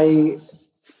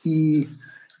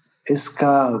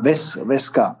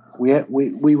Vesca.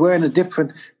 We were in a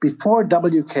different, before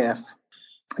WKF.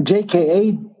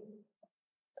 JKA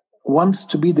wants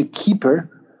to be the keeper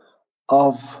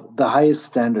of the highest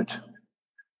standard.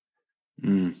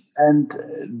 And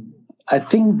I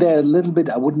think they're a little bit,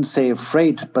 I wouldn't say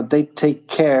afraid, but they take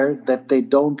care that they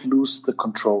don't lose the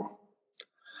control.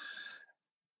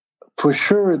 For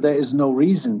sure, there is no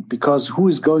reason, because who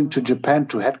is going to Japan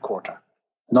to headquarter?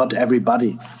 Not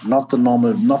everybody, not the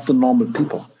normal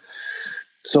people.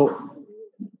 So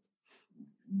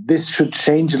this should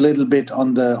change a little bit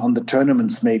on the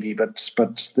tournaments, maybe. But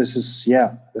this is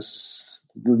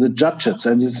the judges,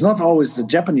 and it's not always the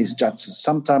Japanese judges.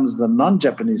 Sometimes the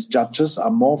non-Japanese judges are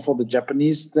more for the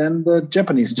Japanese than the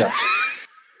Japanese judges.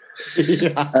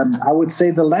 I would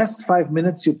say the last 5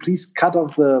 minutes, you please cut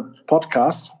off the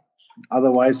podcast.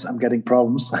 Otherwise, I'm getting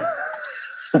problems.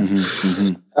 In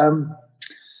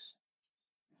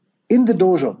the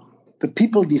dojo, the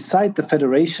people decide the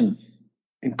federation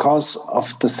in cause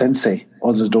of the sensei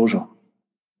or the dojo.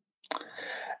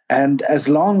 And as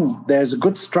long there's a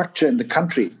good structure in the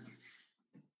country,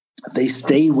 they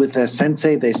stay with their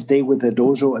sensei, they stay with their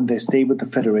dojo, and they stay with the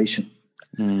federation.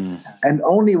 And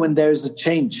only when there's a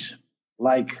change,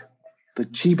 like the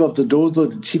chief of the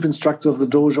dojo, the chief instructor of the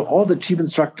dojo, or the chief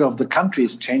instructor of the country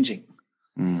is changing,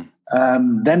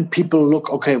 then people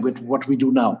look, okay, with what we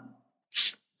do now.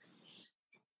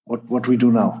 What we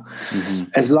do now.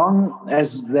 As long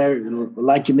as there,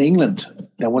 like in England,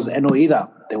 there was Enoida,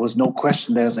 there was no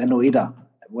question, there's Enoida.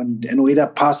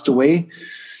 Ueda passed away,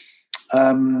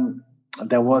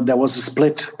 there was a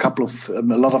split. A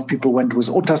lot of people went with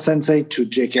Ota Sensei to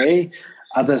JKA,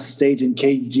 others stayed in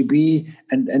KGB,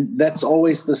 and that's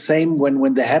always the same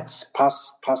when the heads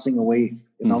passing away.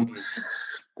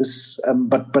 This,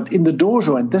 but in the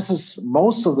dojo, and this is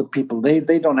most of the people, they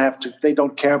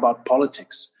don't care about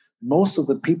politics. Most of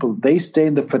the people, they stay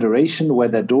in the federation where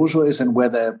their dojo is and where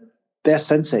their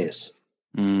sensei is.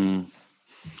 In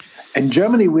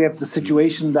Germany, we have the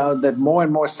situation now that more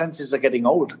and more senseis are getting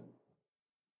old.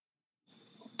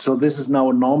 So this is now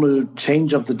a normal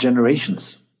change of the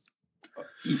generations.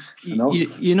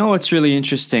 What's really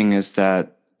interesting is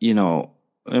that,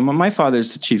 my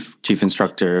father's the chief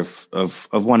instructor of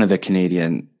one of the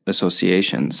Canadian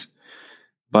associations,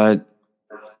 but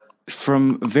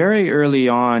from very early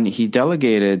on, he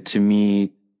delegated to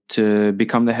me to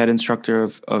become the head instructor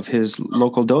of his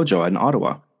local dojo in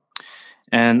Ottawa.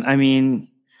 And I mean,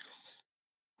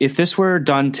 if this were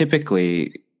done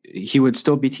typically, he would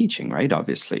still be teaching, right?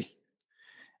 Obviously.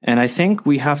 And I think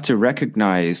we have to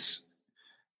recognize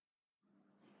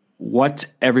what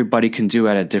everybody can do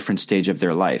at a different stage of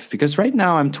their life. Because right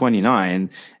now I'm 29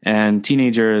 and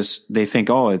teenagers, they think,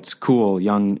 oh, it's cool,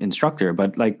 young instructor.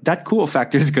 But like that cool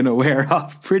factor is going to wear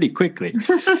off pretty quickly.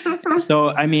 So,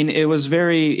 I mean, it was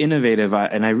very innovative.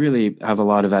 And I really have a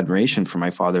lot of admiration for my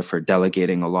father for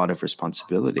delegating a lot of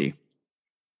responsibility.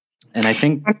 And I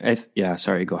think,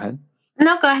 sorry, go ahead.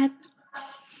 No, go ahead.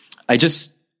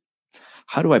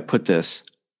 How do I put this?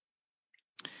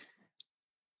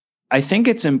 I think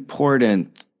it's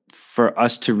important for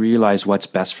us to realize what's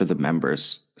best for the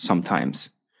members sometimes.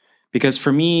 Because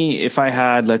for me, if I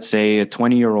had, let's say, a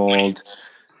 20-year-old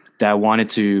that wanted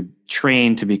to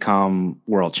train to become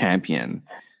world champion,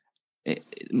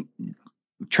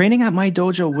 training at my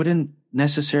dojo wouldn't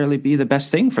necessarily be the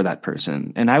best thing for that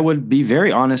person. And I would be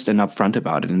very honest and upfront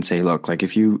about it and say, look, like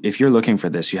if you're looking for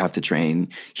this, you have to train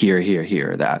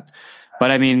here, that.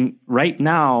 But I mean, right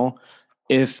now,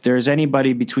 if there's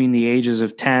anybody between the ages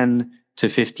of 10 to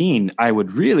 15, I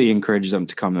would really encourage them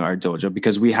to come to our dojo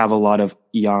because we have a lot of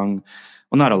young,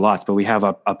 well, not a lot, but we have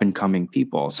up and coming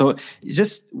people. So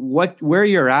just where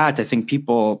you're at, I think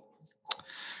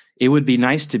it would be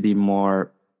nice to be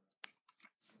more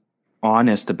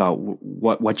honest about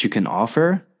what you can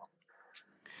offer.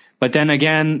 But then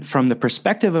again, from the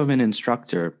perspective of an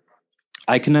instructor,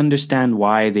 I can understand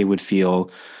why they would feel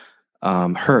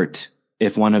hurt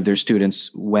if one of their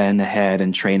students went ahead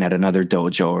and trained at another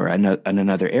dojo or in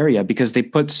another area, because they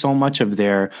put so much of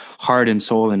their heart and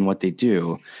soul in what they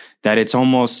do that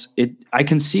I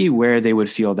can see where they would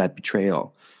feel that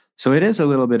betrayal. So it is a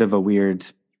little bit of a weird,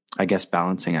 I guess,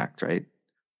 balancing act, right?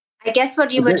 I guess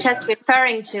what you were just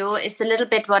referring to is a little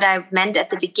bit what I meant at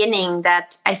the beginning,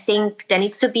 that I think there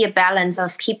needs to be a balance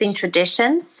of keeping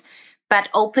traditions but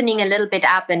opening a little bit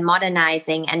up and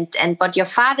modernizing. And what your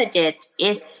father did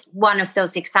is one of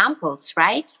those examples,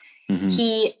 right? Mm-hmm.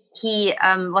 He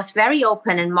was very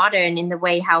open and modern in the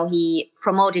way how he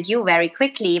promoted you very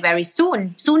quickly, very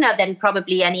sooner than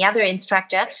probably any other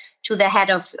instructor, to the head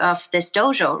of this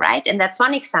dojo, right? And that's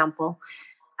one example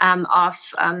of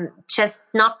just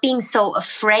not being so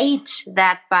afraid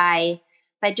that by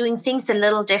doing things a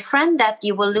little different, that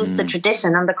you will lose the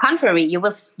tradition. On the contrary, you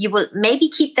will maybe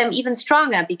keep them even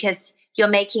stronger because you're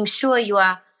making sure you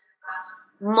are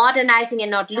modernizing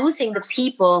and not losing the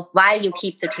people while you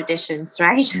keep the traditions,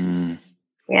 right? Mm.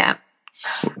 Yeah.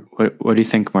 What do you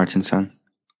think, Martin-san?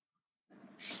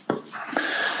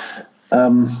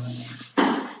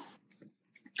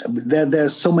 There are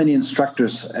so many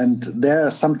instructors, and there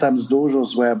are sometimes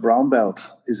dojos where a brown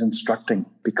belt is instructing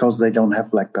because they don't have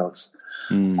black belts.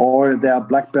 Or there are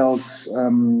black belts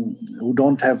who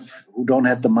don't have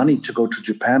the money to go to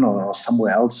Japan or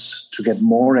somewhere else to get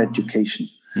more education.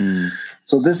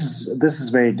 So this is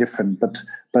very different.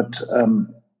 But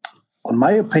on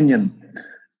my opinion,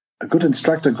 a good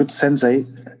instructor, a good sensei,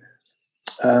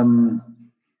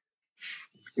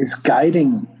 is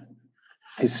guiding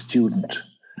his student.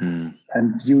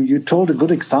 And you told a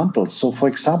good example. So, for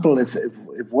example, if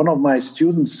one of my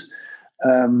students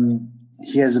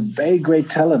he has a very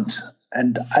great talent,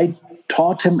 and I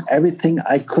taught him everything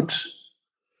I could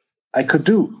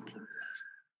do.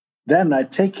 Then I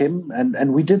take him,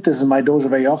 and we did this in my dojo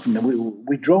very often. And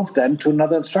we drove them to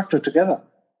another instructor together,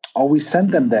 or we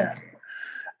sent them there.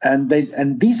 And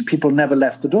these people never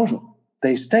left the dojo.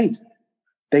 They stayed.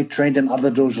 They trained in other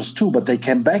dojos too, but they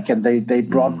came back and they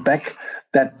brought back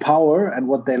that power and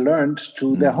what they learned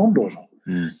to their home dojo.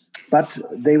 But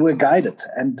they were guided.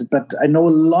 But I know a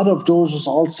lot of dojos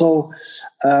also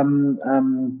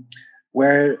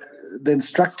where the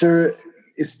instructor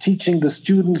is teaching the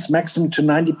students maximum to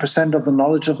 90% of the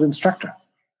knowledge of the instructor.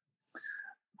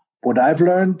 What I've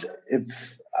learned,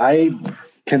 if I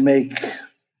can make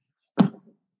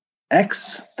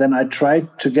X, then I try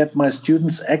to get my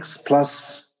students X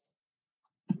plus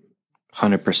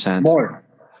 100% more,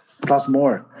 plus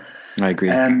more. I agree.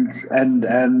 And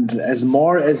as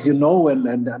more as you know,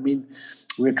 and I mean,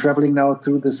 we're traveling now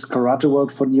through this karate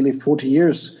world for nearly 40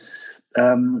 years.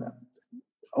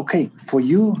 Okay, for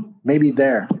you, maybe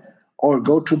there, or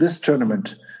go to this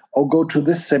tournament, or go to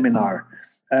this seminar.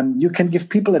 You can give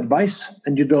people advice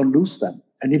and you don't lose them.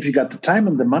 And if you got the time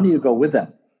and the money, you go with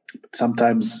them. But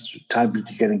sometimes time you're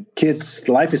getting kids,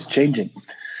 life is changing.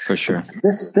 For sure.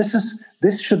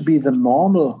 This should be the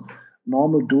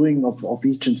normal doing of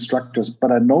each instructors.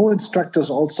 But I know instructors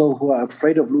also who are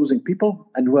afraid of losing people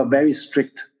and who are very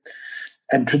strict.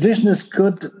 And tradition is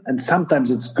good, and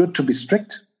sometimes it's good to be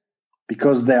strict,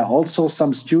 because there are also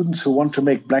some students who want to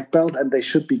make black belt and they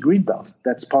should be green belt.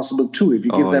 That's possible too. If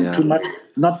you give them too much,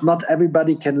 not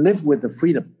everybody can live with the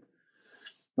freedom.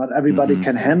 Not everybody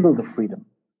can handle the freedom.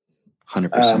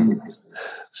 100%.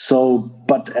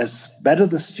 But as better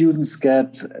the students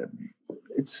get,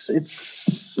 it's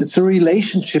a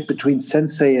relationship between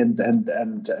sensei and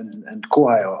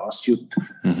kohai or student.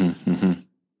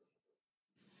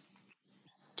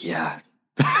 Yeah.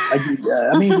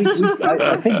 I mean,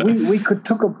 I think we could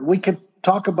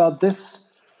talk about this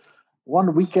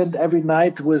one weekend every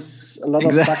night with a lot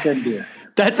of sake and beer.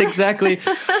 That's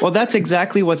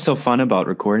exactly what's so fun about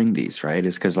recording these, right?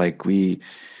 Is because I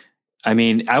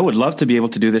would love to be able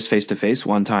to do this face to face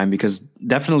one time, because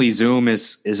definitely Zoom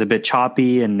is a bit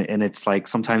choppy, and it's like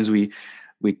sometimes we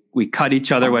cut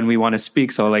each other when we want to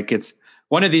speak. So like, it's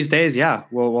one of these days,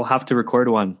 we'll have to record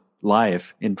one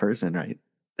live in person, right?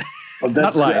 Well,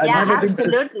 that's not live. Yeah,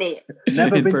 absolutely.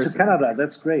 Never been to Canada.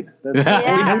 That's great.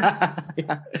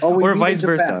 Or vice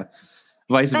versa.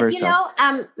 Vice but versa.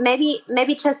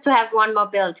 Maybe just to have one more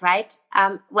build, right?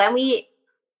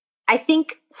 I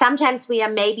think sometimes we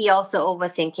are maybe also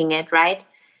overthinking it, right?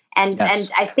 And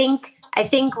I think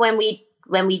when we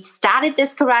started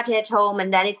this karate at home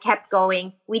and then it kept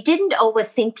going, we didn't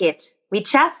overthink it. We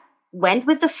just went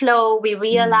with the flow. We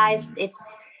realized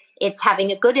it's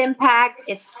having a good impact.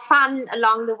 It's fun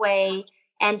along the way,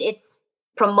 and it's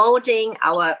promoting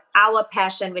our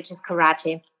passion, which is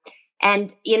karate.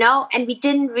 And and we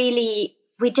didn't really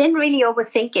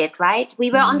overthink it, right? We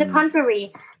were on the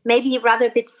contrary, maybe rather a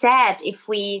bit sad if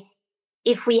we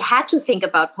had to think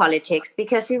about politics,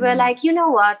 because we were like, you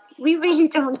know what, we really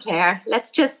don't care.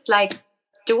 Let's just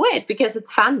do it because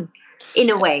it's fun in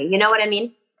a way. You know what I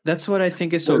mean? That's what I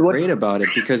think is so great about it,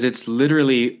 because it's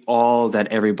literally all that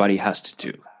everybody has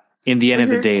to do. In the end of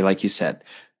the day, like you said,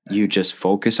 you just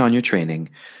focus on your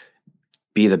training,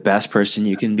 be the best person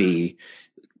you can be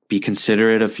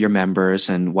considerate of your members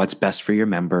and what's best for your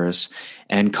members,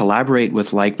 and collaborate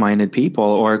with like-minded people,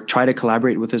 or try to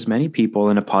collaborate with as many people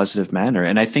in a positive manner.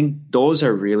 And I think those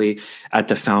are really at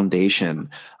the foundation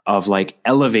of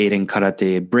elevating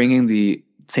karate, bringing the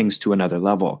things to another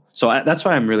level. So that's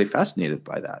why I'm really fascinated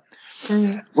by that.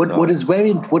 What is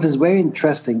very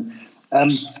interesting,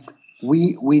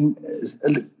 we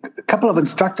a couple of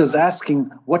instructors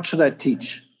asking, what should I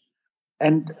teach?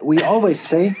 And we always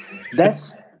say,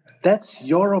 that's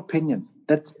your opinion,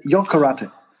 that's your karate.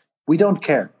 We don't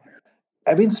care.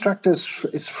 Every instructor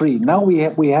is free. Now we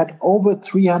had over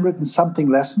 300 and something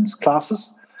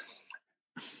classes,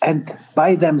 and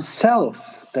by themselves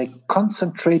they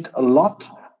concentrate a lot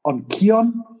on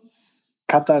Kion,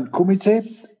 Kata, and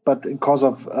Kumite, but because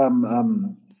of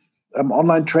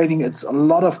online training, it's a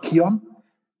lot of Kion,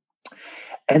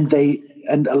 and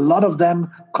a lot of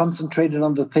them concentrated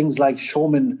on the things like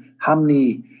Shomin,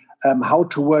 Hamni, how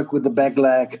to work with the back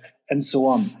leg, and so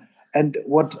on. And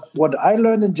what I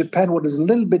learned in Japan, what is a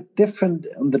little bit different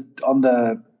on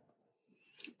the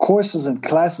courses and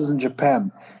classes in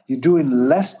Japan, you're doing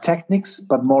less techniques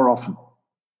but more often.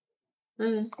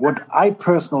 What I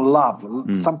personally love,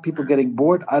 some people getting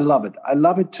bored, I love it. I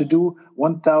love it to do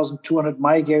 1,200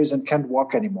 Maegaris and can't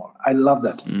walk anymore. I love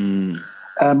that.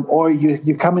 Or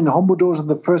you come in Hombudos in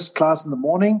the first class in the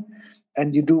morning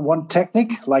and you do one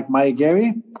technique like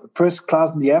Maegari. First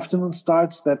class in the afternoon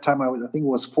starts. That time I think it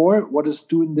was 4. What is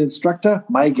doing the instructor?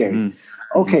 Maegari.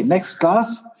 Okay, next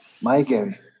class,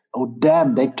 Maegari. Oh,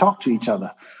 damn, they talk to each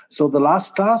other. So the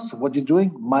last class, what you're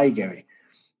doing? Maegari.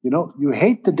 You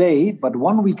hate the day, but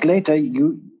 1 week later,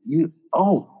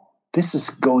 this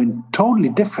is going totally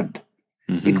different.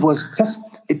 It was just,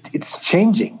 it's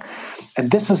changing. And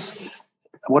this is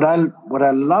what I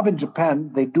love in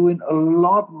Japan. They're doing a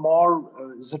lot more,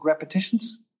 is it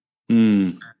repetitions?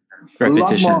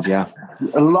 repetitions.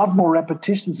 A lot more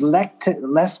repetitions,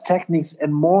 less techniques,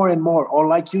 and more. Or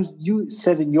like you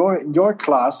said in your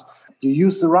class, you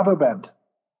use the rubber band.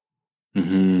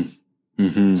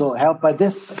 So helped by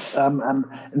this, and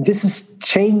this is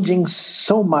changing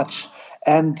so much.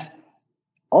 And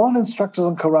all instructors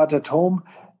on Karate at Home,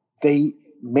 they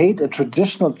made a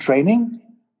traditional training,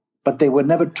 but they were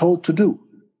never told to do.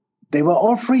 They were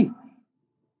all free.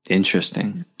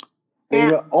 Interesting. They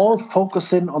were all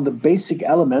focusing on the basic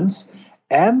elements,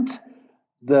 and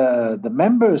the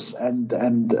members and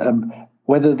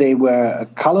whether they were a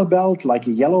color belt, like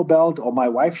a yellow belt, or my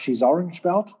wife, she's orange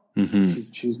belt.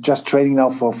 She's just training now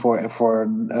for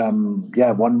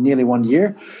nearly 1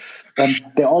 year.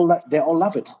 They all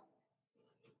love it.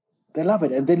 They love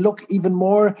it, and they look even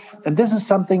more. And this is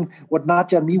something what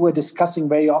Nadja and me were discussing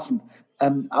very often.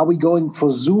 Are we going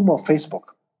for Zoom or Facebook?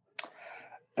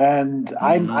 And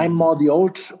I'm more the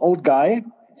old guy,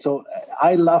 so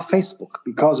I love Facebook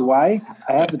because why?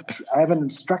 I have an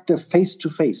instructor face to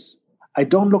face. I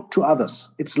don't look to others.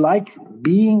 It's like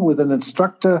being with an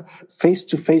instructor face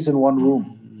to face in one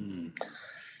room.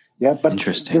 Yeah, but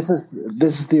interesting. This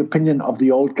is the opinion of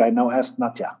the old guy. Now ask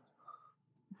Nadja.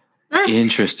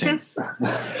 Interesting.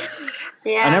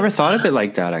 I never thought of it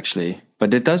like that, actually,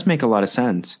 but it does make a lot of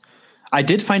sense. I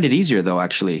did find it easier, though,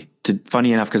 actually,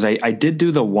 funny enough, because I did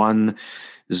do the one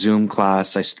Zoom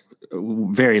class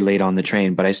very late on the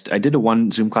train, but I did a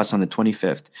one Zoom class on the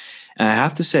 25th. And I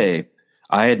have to say,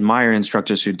 I admire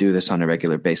instructors who do this on a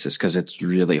regular basis because it's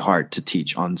really hard to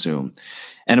teach on Zoom.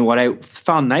 And what I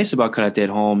found nice about Karate at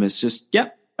Home is just,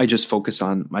 I just focus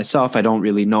on myself. I don't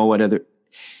really know what other...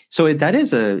 So that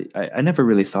is I never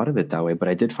really thought of it that way, but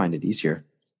I did find it easier.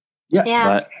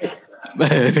 Yeah.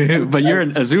 But you're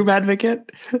a Zoom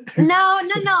advocate? No.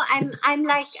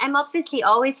 I'm obviously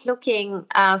always looking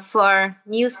for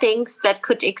new things that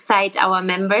could excite our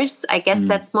members. I guess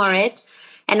that's more it.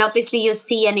 And obviously you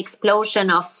see an explosion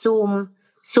of Zoom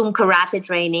karate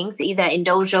trainings, either in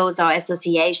dojos or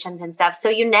associations and stuff. So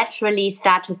you naturally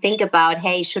start to think about,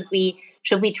 hey, should we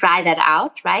try that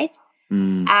out, right?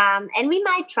 And we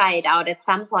might try it out at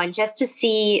some point just to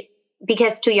see,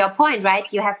 because to your point,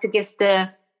 right, you have to give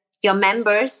your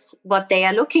members what they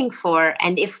are looking for.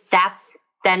 And if that's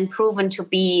then proven to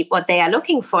be what they are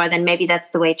looking for, then maybe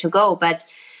that's the way to go. But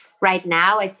right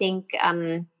now, I think,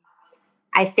 it,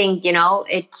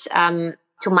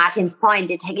 to Martin's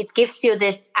point, it gives you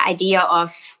this idea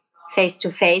of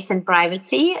face-to-face and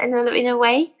privacy in a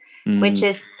way, which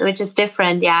is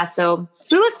different. Yeah. So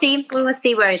we will see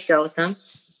where it goes. Huh?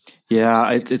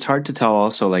 Yeah, it's hard to tell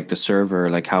also, like the server,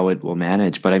 like how it will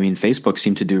manage. But I mean, Facebook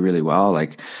seemed to do really well.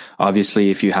 Like, obviously,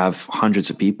 if you have hundreds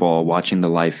of people watching the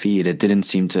live feed, it didn't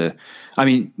seem to, I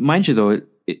mean, mind you, though,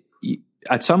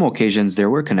 at some occasions, there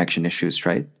were connection issues,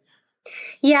 right?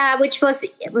 Yeah, which was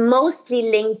mostly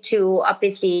linked to,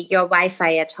 obviously, your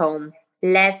Wi-Fi at home,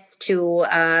 less to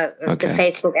the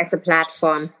Facebook as a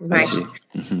platform. Right? I see.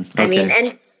 Okay. I mean,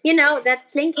 and...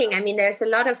 that's linking. I mean, there's a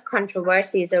lot of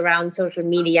controversies around social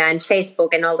media and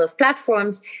Facebook and all those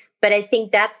platforms, but I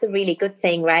think that's a really good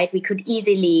thing, right? We could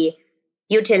easily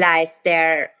utilize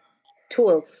their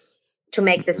tools to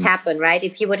make this happen, right?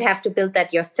 If you would have to build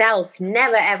that yourself,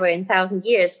 never ever in 1,000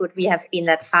 years would we have been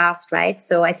that fast, right?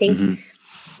 So I think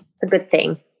it's a good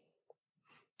thing.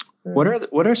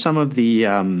 What are some of the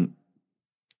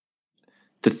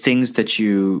things that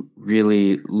you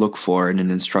really look for in an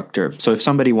instructor? So if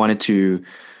somebody wanted to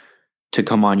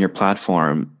come on your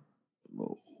platform,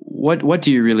 what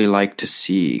do you really like to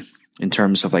see in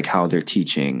terms of like how they're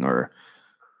teaching? Or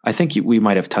I think we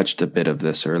might have touched a bit of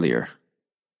this earlier.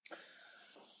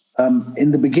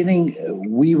 In the beginning,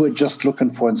 we were just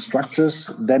looking for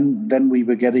instructors. Then we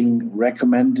were getting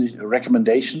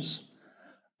recommendations.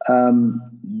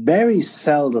 Very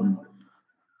seldom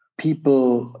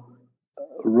people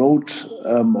wrote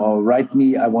or write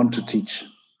me, I want to teach.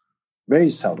 Very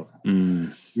seldom.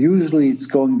 Usually it's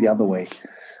going the other way.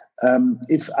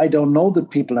 If I don't know the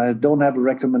people, I don't have a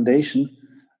recommendation,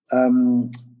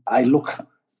 I look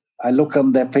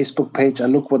on their Facebook page, I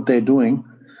look what they're doing,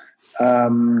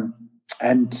 and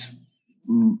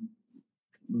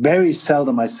very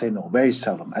seldom I say no, very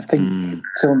seldom. I think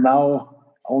till now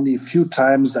only a few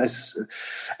times I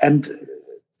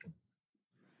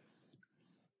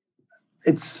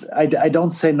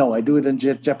don't say no. I do it in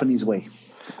Japanese way.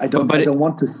 I don't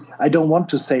want to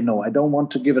say no. I don't want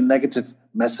to give a negative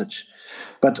message.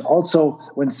 But also,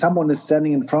 when someone is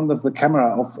standing in front of the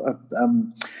camera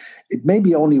it may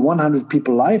be only 100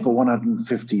 people live or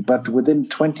 150, but within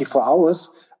 24 hours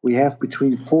we have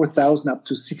between 4,000 up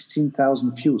to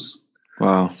 16,000 views.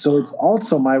 Wow. So it's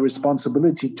also my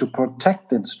responsibility to protect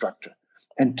the instructor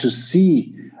and to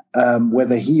see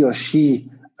whether he or she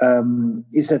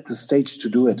is at the stage to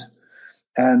do it.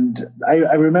 And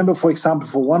I remember, for example,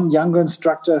 for one younger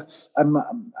instructor,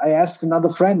 I asked another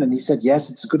friend, and he said, yes,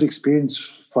 it's a good experience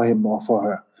for him or for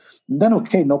her. And then,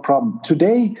 okay, no problem.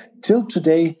 Till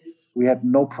today, we had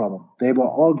no problem. They were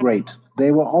all great.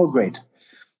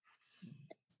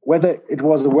 Whether it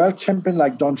was a world champion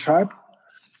like Don Sharp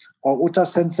or Uta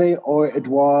Sensei, or it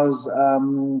was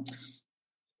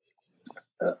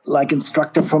like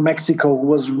instructor from Mexico who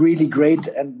was really great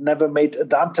and never made a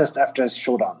Dan test after his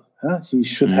showdown. He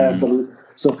should have.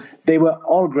 So they were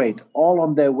all great, all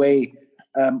on their way,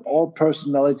 all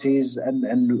personalities,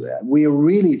 and we are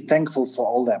really thankful for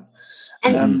all them.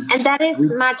 And that is,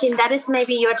 Martin, that is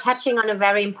maybe you're touching on a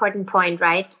very important point,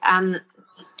 right?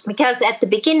 Because at the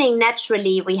beginning,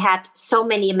 naturally, we had so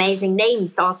many amazing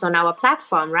names also on our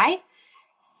platform, right?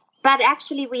 But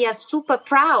actually, we are super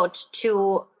proud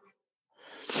to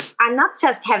are not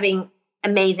just having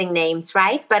amazing names,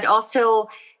 right? But also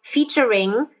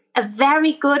featuring a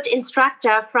very good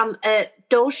instructor from a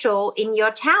dojo in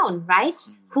your town, right?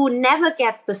 Who never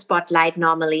gets the spotlight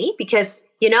normally because,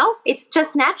 it's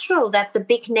just natural that the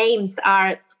big names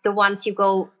are the ones you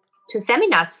go to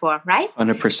seminars for, right?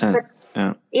 100%.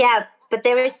 Yeah, but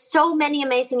there are so many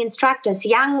amazing instructors,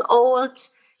 young, old,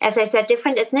 as I said,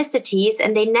 different ethnicities,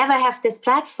 and they never have this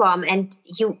platform. And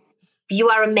you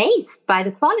are amazed by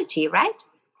the quality, right?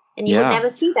 And you would never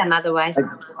see them otherwise.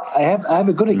 I have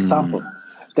a good example.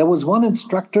 There was one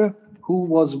instructor who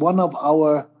was one of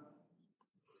our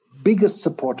biggest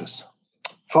supporters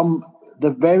from the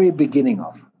very beginning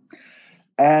of.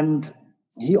 And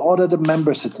he ordered a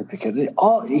member certificate.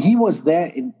 He was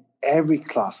there in every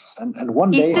class. And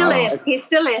one day... He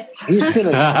still is.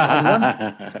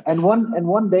 And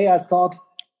one day I thought,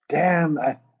 damn,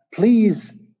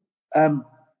 please,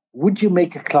 would you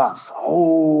make a class?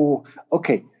 Oh,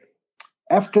 okay.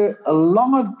 After a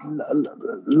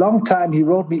long time, he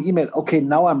wrote me an email. Okay,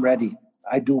 now I'm ready.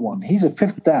 I do one. He's a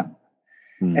 5th Dan.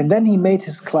 And then he made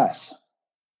his class.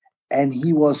 And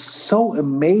he was so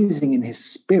amazing in his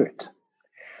spirit.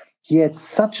 He had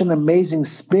such an amazing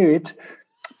spirit.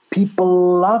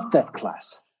 People loved that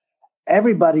class.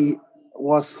 Everybody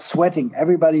was sweating.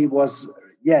 Everybody was,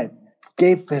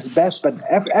 gave his best. But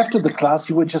after the class,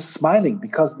 you were just smiling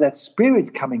because that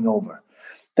spirit coming over.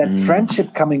 That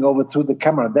friendship coming over through the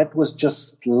camera, that was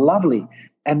just lovely.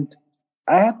 And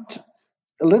I had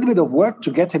a little bit of work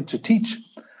to get him to teach,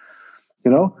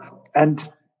 and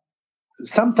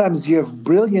sometimes you have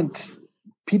brilliant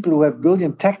people who have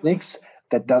brilliant techniques.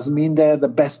 That doesn't mean they're the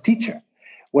best teacher.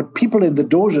 What people in the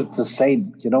dojo are the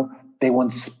same, they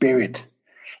want spirit.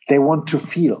 They want to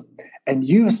feel. And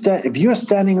if you're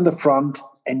standing in the front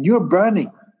and you're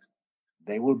burning,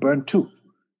 they will burn too,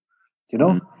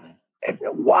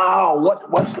 Wow, what,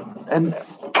 and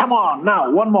come on now,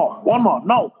 one more,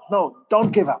 no,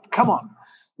 don't give up, come on,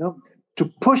 to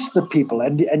push the people,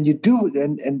 and you do,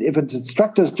 and if an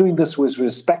instructor is doing this with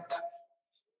respect,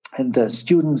 and the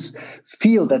students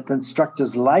feel that the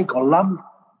instructors like or love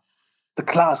the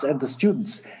class and the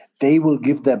students, they will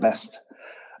give their best.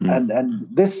 And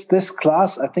this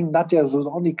class, I think Nadja was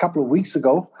only a couple of weeks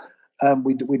ago.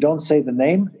 We don't say the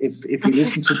name. If he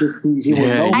listens to this, he will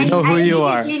know. You know who you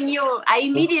are. I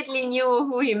immediately knew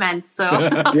who he meant. So,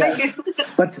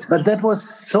 but that was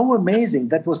so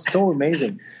amazing.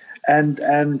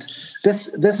 And this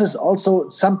is also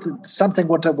something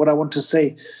what I want to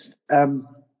say.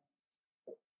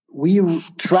 We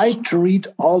tried to read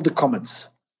all the comments,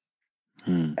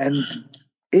 and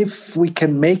if we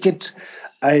can make it,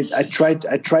 I tried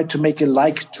to make a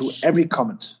like to every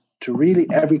comment. To really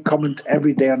every comment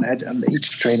every day on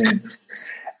each training.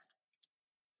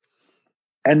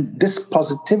 And this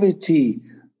positivity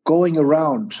going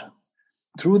around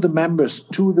through the members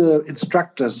to the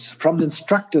instructors, from the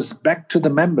instructors back to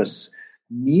the members,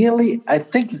 nearly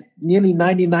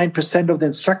 99% of the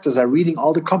instructors are reading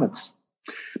all the comments.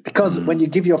 Because when you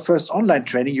give your first online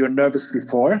training, you're nervous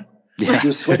before.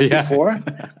 You sweat before.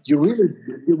 You're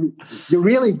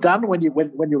really done when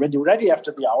you're ready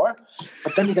after the hour,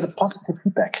 but then you get a positive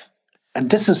feedback,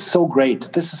 and this is so great.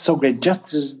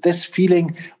 Just this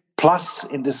feeling, plus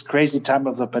in this crazy time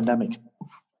of the pandemic.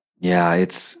 Yeah,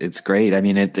 it's great. I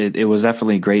mean, it was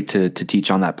definitely great to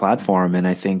teach on that platform, and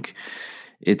I think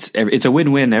it's a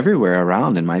win-win everywhere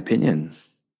around. In my opinion,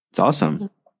 it's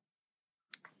awesome.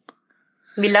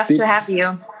 We love to have you.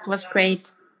 It was great.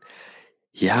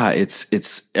 Yeah, it's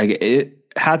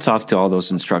hats off to all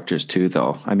those instructors too,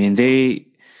 though. I mean, they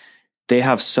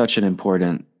have such an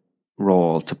important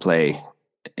role to play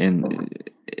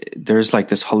there's like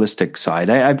this holistic side.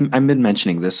 I've been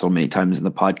mentioning this so many times in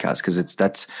the podcast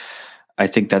because I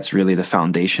think that's really the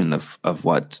foundation of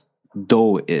what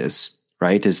do is,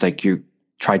 right? Is like you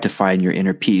try to find your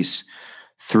inner peace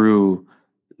through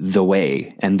the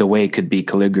way, and the way could be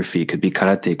calligraphy, could be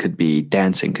karate, could be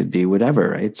dancing, could be whatever,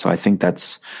 right? So I think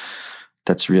that's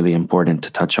really important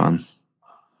to touch on.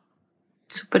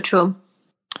 Super true.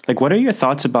 Like, what are your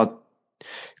thoughts about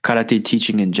karate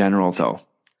teaching in general, though?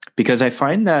 Because I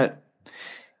find that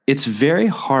it's very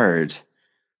hard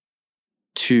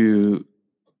to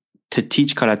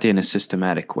teach karate in a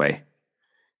systematic way,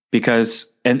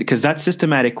 because that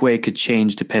systematic way could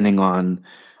change depending on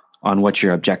what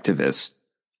your objective is,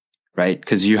 right?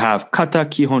 Because you have kata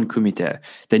kihon kumite,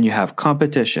 then you have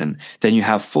competition, then you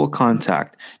have full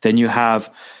contact, then you have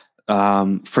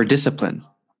for discipline,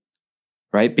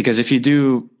 right? Because if you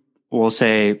do, we'll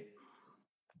say,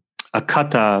 a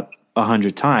kata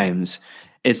 100 times,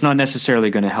 it's not necessarily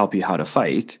going to help you how to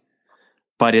fight,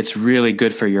 but it's really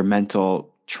good for your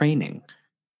mental training.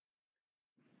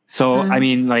 So, I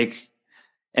mean, like,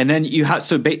 and then you have,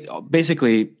 so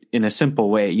basically, in a simple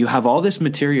way, you have all this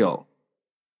material,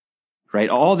 right?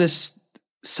 All this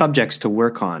subjects to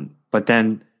work on, but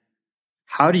then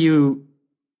how do you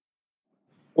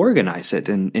organize it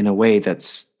in a way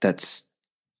that's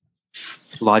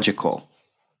logical?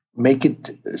 Make it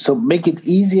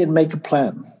easy and make a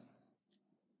plan.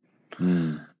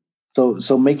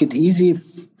 So make it easy.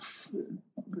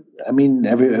 I mean,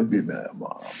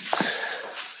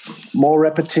 more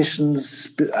repetitions.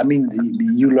 I mean,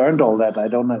 you learned all that. I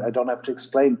don't have to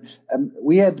explain.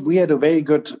 We had a very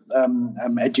good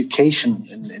education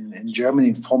in Germany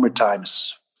in former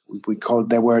times.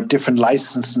 There were different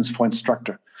licenses for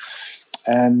instructor,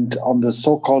 and on the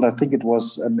so-called, I think it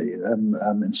was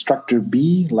instructor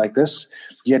B, like this,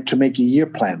 you had to make a year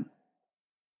plan.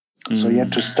 So you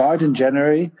had to start in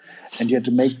January, and you had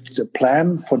to make a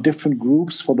plan for different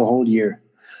groups for the whole year.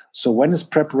 So when is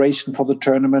preparation for the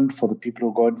tournament, for the people who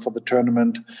are going for the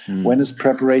tournament? When is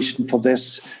preparation for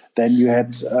this? Then you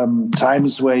had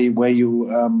times where you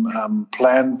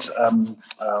planned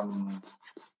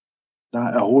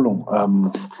Erholung,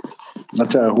 not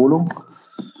Erholung.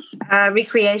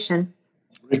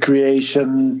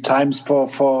 Recreation, times for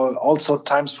also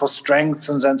times for strength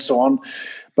and so on.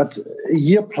 But a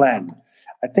year plan,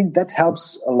 I think that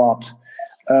helps a lot.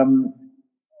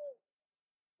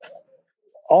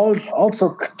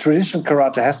 Also, traditional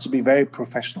karate has to be very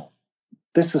professional.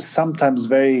 This is sometimes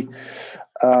very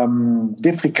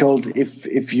difficult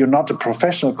if you're not a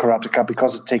professional karateka,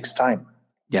 because it takes time.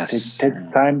 Yes, it takes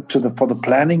time for the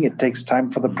planning. It takes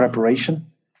time for the preparation.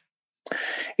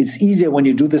 It's easier when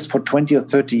you do this for 20 or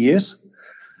 30 years.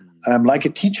 Like a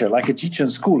teacher in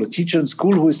school. A teacher in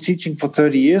school who is teaching for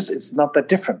 30 years, it's not that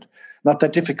different, not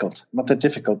that difficult,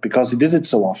 because he did it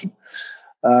so often.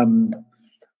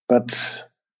 But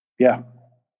yeah,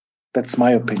 that's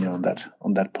my opinion on that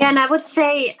point. Yeah, and I would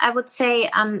say, at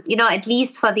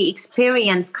least for the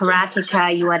experienced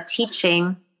karateka you are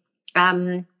teaching,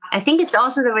 I think it's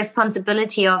also the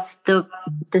responsibility of the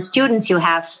students you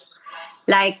have.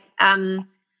 Like,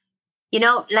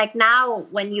 like now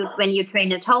when you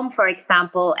train at home, for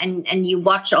example, and you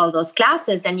watch all those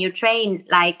classes and you train,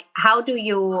 like, how do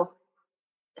you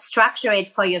structure it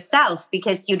for yourself?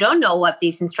 Because you don't know what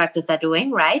these instructors are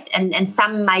doing, right? And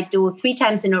some might do 3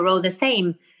 times in a row the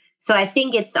same. So I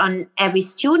think it's on every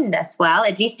student as well,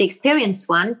 at least the experienced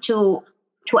one, to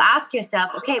ask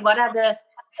yourself, okay, what are the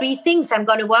 3 things I'm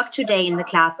going to work today in the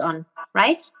class on,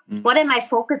 right? What am I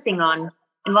focusing on?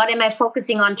 And what am I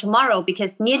focusing on tomorrow?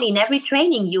 Because nearly in every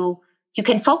training, you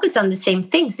can focus on the same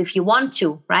things if you want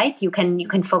to, right? You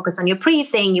can focus on your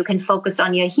breathing, you can focus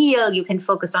on your heel, you can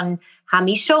focus on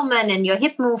Hami Shomen and your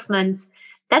hip movements.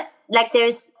 That's like,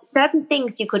 there's certain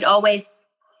things you could always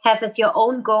have as your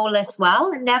own goal as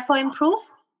well, and therefore improve,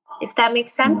 if that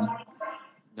makes sense.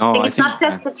 No, I think it's not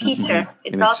just the teacher,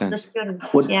 it's also the students.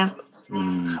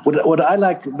 What I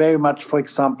like very much, for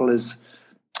example, is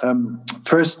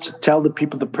first tell the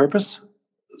people the purpose.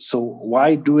 So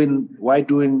why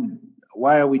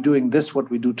are we doing this, what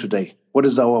we do today? What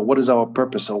is our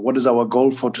purpose, or what is our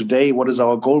goal for today? What is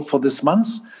our goal for this month?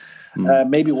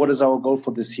 Maybe what is our goal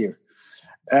for this year?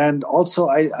 And also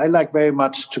I like very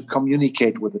much to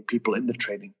communicate with the people in the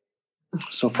training.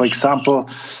 So for example,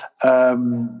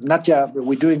 Nadja,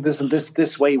 we're doing this and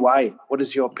this way. Why? What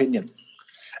is your opinion?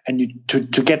 And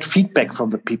to get feedback from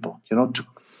the people, to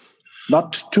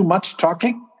not too much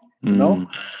talking,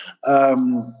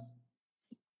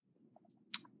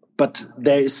 but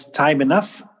there is time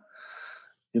enough.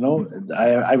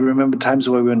 I remember times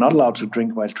where we were not allowed to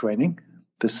drink while training.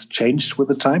 this changed with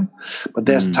the time, but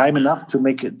there's time enough to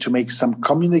make some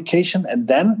communication and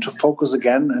then to focus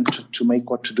again and to make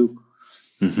what to do.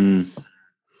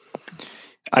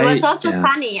 It was also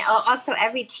funny. Also,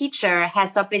 every teacher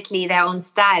has obviously their own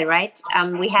style, right?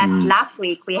 We had last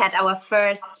week, we had our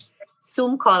first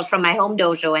Zoom call from my home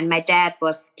dojo, and my dad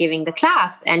was giving the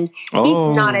class, and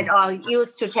he's not at all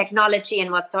used to technology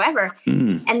and whatsoever.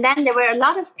 And then there were a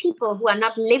lot of people who are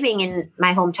not living in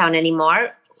my hometown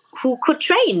anymore who could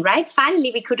train, right?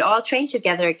 Finally, we could all train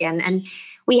together again. And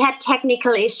we had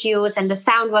technical issues and the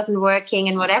sound wasn't working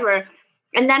and whatever.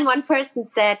 And then one person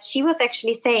said, she was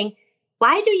actually saying,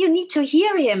 why do you need to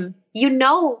hear him? You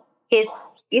know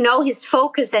his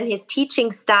focus and his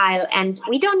teaching style, and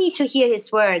we don't need to hear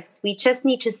his words. We just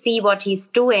need to see what he's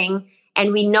doing,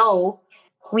 and we know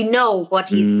what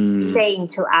he's saying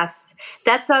to us.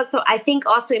 That's also, I think,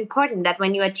 also important that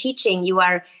when you are teaching, you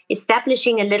are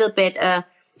establishing a little bit a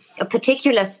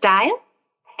particular style,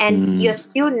 and your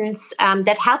students,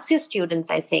 that helps your students,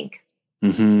 I think.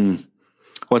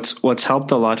 What's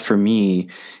helped a lot for me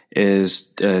is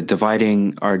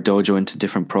dividing our dojo into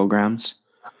different programs.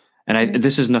 And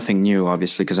this is nothing new,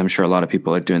 obviously, because I'm sure a lot of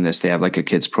people are doing this. They have like a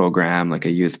kids program, like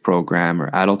a youth program or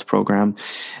adult program.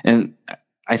 And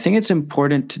I think it's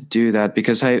important to do that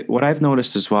because what I've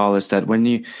noticed as well is that when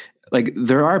you, like,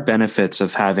 there are benefits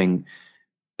of having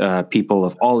people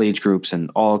of all age groups and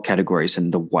all categories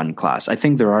in the one class. I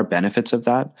think there are benefits of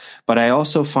that. But I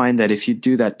also find that if you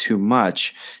do that too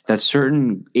much, that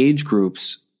certain age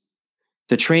groups,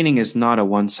 the training is not a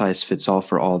one size fits all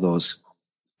for all those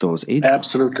age groups.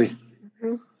 Absolutely.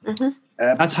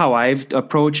 That's how I've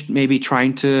approached maybe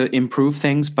trying to improve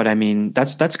things. But I mean,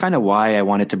 that's kind of why I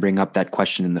wanted to bring up that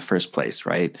question in the first place,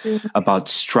 right? About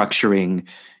structuring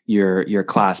your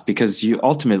class, because you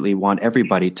ultimately want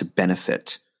everybody to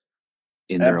benefit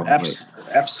in their own way.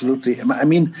 Absolutely. I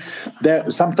mean,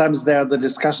 sometimes there are the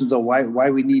discussions of why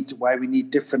we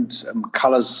need different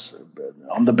colors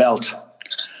on the belt,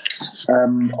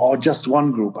 or just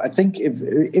one group. I think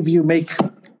if you make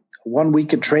 1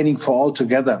 week of training for all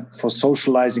together for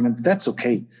socializing, and that's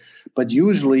okay. But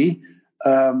usually,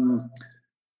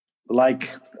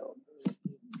 like,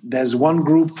 there's one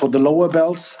group for the lower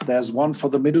belts, there's one for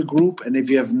the middle group, and if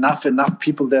you have enough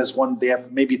people, they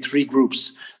have maybe 3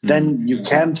 groups. Then you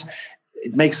can't.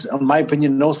 It makes, in my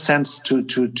opinion, no sense to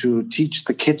teach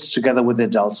the kids together with the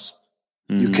adults.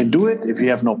 You can do it if you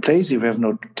have no place, if you have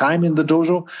no time in the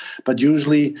dojo, but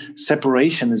usually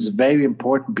separation is very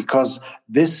important because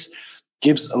this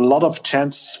gives a lot of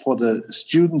chances for the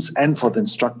students and for the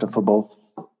instructor, for both.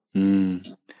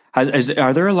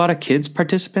 Are there a lot of kids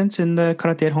participants in the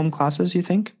Karate at Home classes, you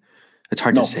think? It's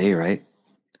hard to say, right?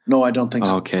 No, I don't think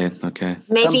so. Okay.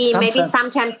 Maybe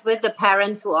sometimes with the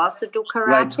parents who also do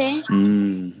karate.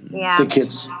 Right. Yeah. The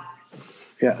kids.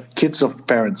 Yeah, kids of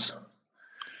parents.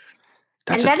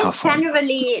 That's and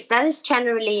that is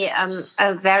generally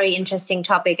a very interesting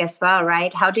topic as well,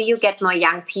 right? How do you get more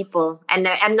young people? And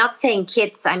I'm not saying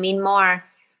kids, I mean more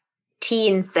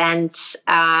teens and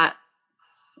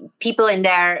people in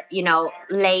their,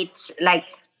 late, like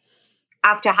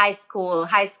after high school,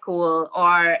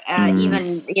 or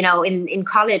even, in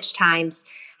college times.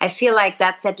 I feel like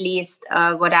that's at least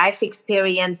what I've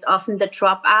experienced, often the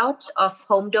dropout of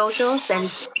home dojos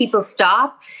and people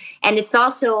stop. And it's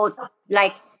also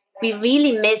like we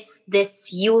really miss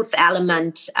this youth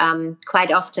element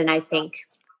quite often, I think.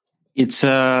 It's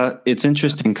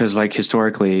interesting because, like,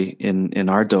 historically in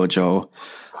our dojo,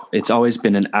 it's always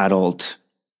been an adult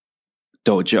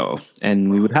dojo,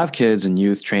 and we would have kids and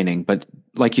youth training. But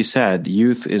like you said,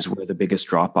 youth is where the biggest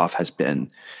drop off has been.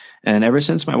 And ever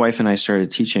since my wife and I started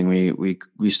teaching,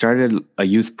 we started a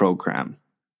youth program.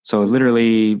 So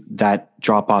literally that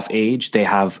drop-off age, they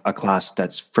have a class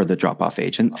that's for the drop-off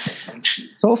age. And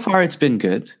so far it's been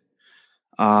good.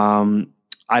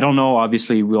 I don't know,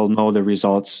 obviously we'll know the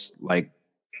results like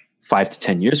 5 to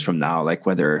 10 years from now, like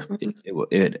whether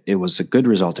it was a good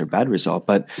result or bad result.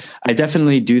 But I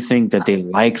definitely do think that they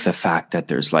like the fact that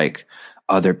there's like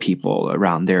other people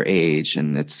around their age.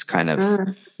 And it's kind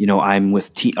of, I'm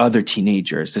with other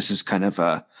teenagers. This is kind of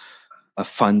a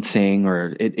fun thing,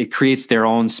 or it creates their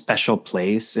own special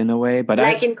place in a way. But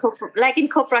like in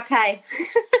Cobra Kai.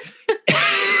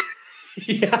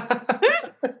 Yeah.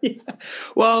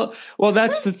 Well,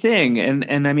 that's the thing,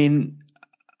 and I mean,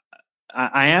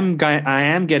 I am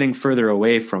getting further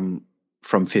away from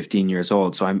 15 years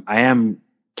old, so I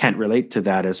can't relate to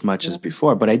that as much as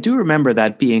before. But I do remember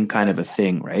that being kind of a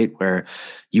thing, right, where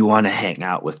you want to hang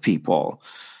out with people.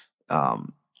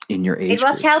 In your age, it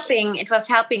was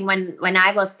helping when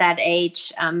I was that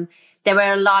age. There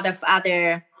were a lot of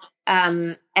other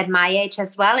at my age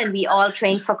as well, and we all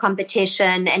trained for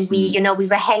competition, and we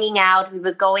were hanging out, we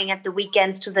were going at the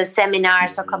weekends to the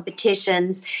seminars or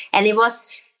competitions, and it was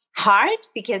hard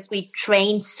because we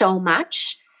trained so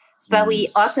much, but we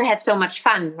also had so much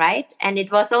fun, right? And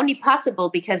it was only possible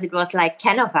because it was like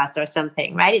 10 of us or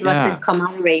something, right? It was this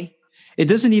camaraderie. It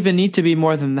doesn't even need to be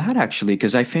more than that, actually,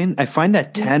 because I find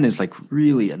that 10 is like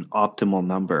really an optimal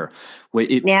number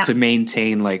to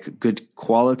maintain like good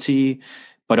quality,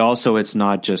 but also it's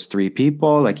not just 3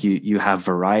 people. Like you have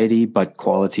variety, but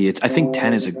quality. I think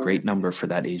 10 is a great number for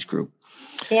that age group.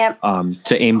 Yeah.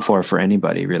 To aim for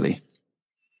anybody, really.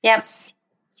 Yep,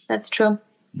 that's true.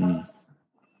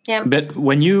 Yeah. But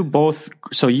when you both,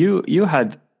 so you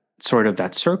had sort of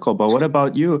that circle, but what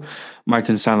about you,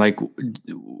 Martin? Like,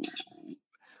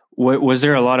 was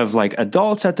there a lot of like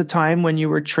adults at the time when you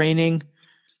were training,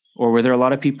 or were there a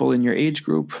lot of people in your age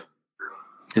group?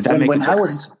 Did that make a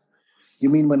difference? You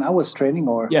mean when I was training,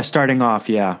 or? Yeah, starting off,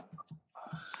 yeah.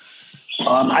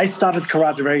 I started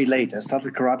karate very late. I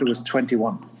started karate was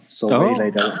 21, so very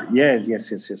late.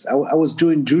 Yes. I was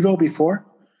doing judo before,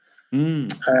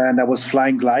 and I was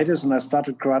flying gliders, and I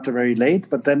started karate very late.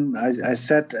 But then I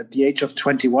said at the age of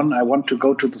 21, I want to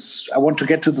get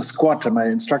to the squat, and my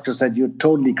instructor said, "You're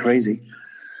totally crazy."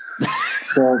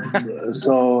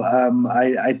 So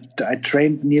I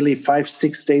trained nearly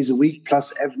 5-6 days a week,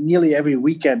 plus nearly every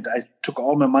weekend. I took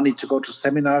all my money to go to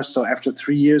seminars. So after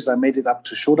 3 years, I made it up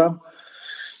to Shodan.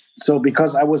 So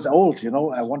because I was old,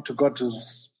 I want to go to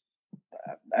this,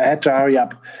 I had to hurry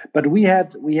up. But we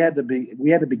had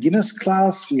a beginners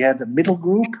class, we had a middle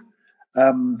group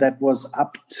that was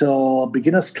up till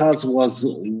beginners class was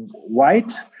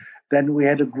white. Then we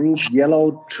had a group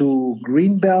yellow to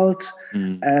green belt,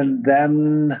 and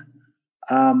then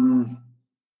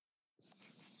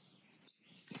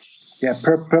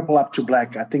purple up to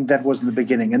black. I think that was in the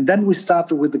beginning. And then we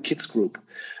started with the kids group.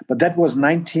 But that was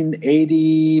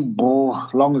 1980,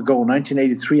 long ago,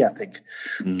 1983, I think.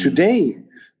 Today,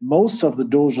 most of the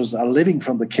dojos are living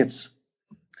from the kids.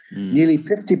 Nearly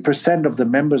 50% of the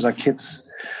members are kids.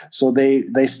 So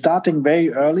they starting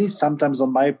very early, sometimes,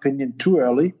 in my opinion, too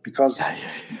early, because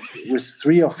with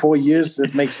 3 or 4 years,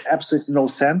 that makes absolutely no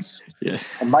sense,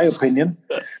 in my opinion.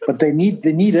 But they need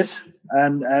it.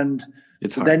 And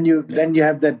it's hard. Then you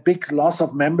have that big loss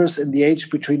of members in the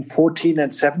age between 14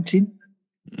 and 17.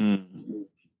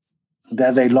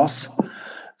 There they lost.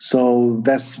 So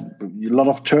there's a lot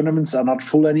of tournaments are not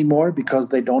full anymore because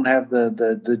they don't have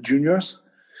the juniors.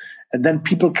 And then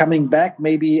people coming back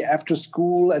maybe after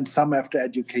school and some after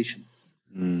education.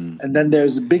 And then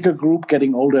there's a bigger group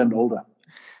getting older and older.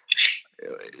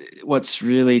 What's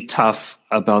really tough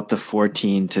about the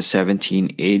 14 to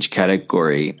 17 age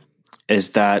category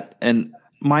is that, and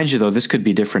mind you, though, this could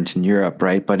be different in Europe,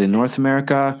 right? But in North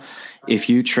America, if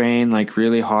you train like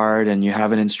really hard and you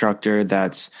have an instructor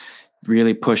that's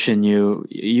really pushing you,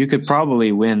 you could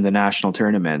probably win the national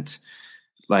tournament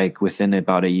like within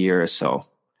about a year or so.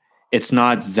 It's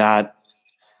not that,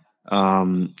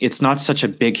 it's not such a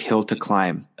big hill to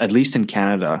climb, at least in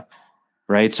Canada,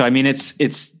 right? So, I mean,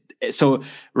 so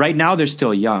right now they're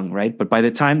still young, right? But by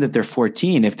the time that they're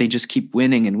 14, if they just keep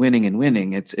winning and winning and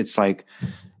winning, it's like,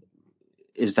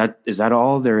 is that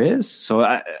all there is? So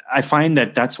I find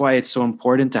that that's why it's so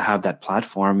important to have that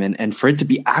platform and for it to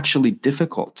be actually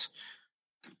difficult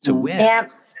to win. Yeah.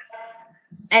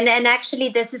 And actually,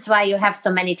 this is why you have so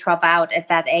many drop out at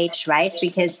that age, right?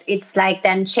 Because it's like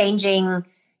then changing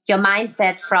your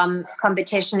mindset from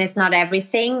competition is not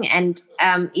everything. And,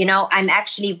 I'm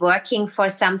actually working for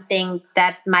something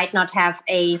that might not have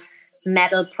a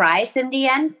medal prize in the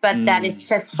end, but that is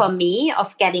just for me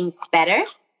of getting better.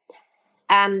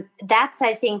 That's,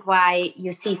 I think, why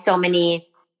you see so many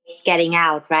getting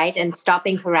out, right? And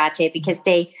stopping karate because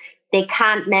they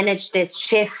can't manage this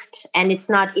shift and it's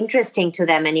not interesting to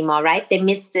them anymore, right? They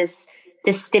miss this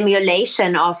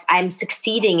stimulation of I'm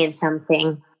succeeding in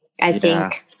something, I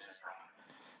think.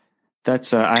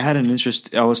 That's, I had an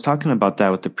interest, I was talking about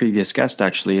that with the previous guest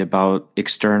actually, about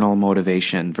external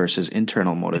motivation versus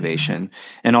internal motivation.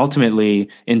 And ultimately,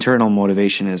 internal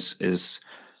motivation is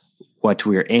what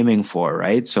we're aiming for,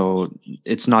 right? So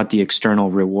it's not the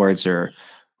external rewards or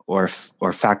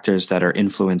factors that are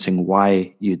influencing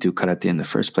why you do karate in the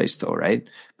first place, though, right?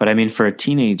 But I mean, for a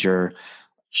teenager,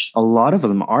 a lot of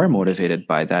them are motivated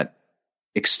by that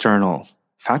external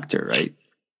factor, right?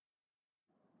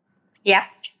 Yeah.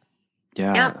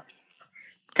 Yeah.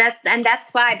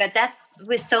 That's why, but that's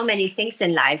with so many things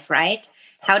in life, right?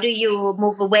 How do you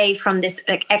move away from this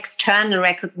external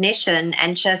recognition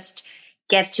and just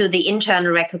get to the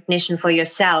internal recognition for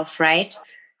yourself, right?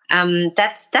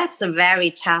 That's a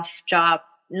very tough job,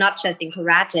 not just in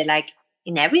karate, like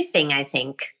in everything, I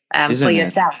think, for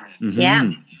yourself. Mm-hmm.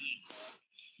 Yeah.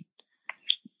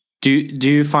 Do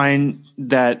you find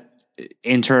that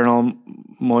internal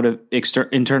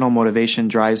motivation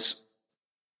drives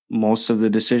most of the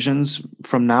decisions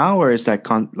from now, or is that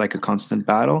like a constant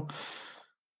battle?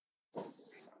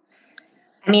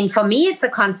 I mean, for me, it's a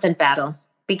constant battle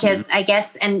because I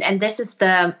guess, and this is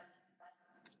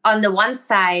on the one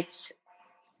side,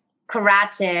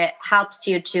 karate helps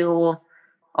you to,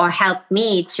 or helped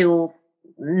me to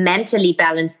mentally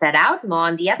balance that out more.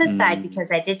 On the other side, because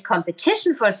I did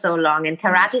competition for so long, and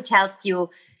karate tells you,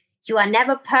 you are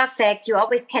never perfect. You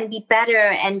always can be better.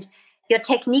 And your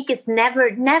technique is never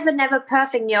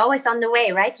perfect. You're always on the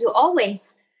way, right? You are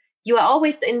always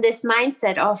in this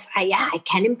mindset of, I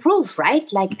can improve, right?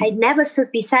 Like I never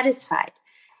should be satisfied.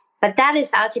 But that is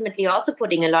ultimately also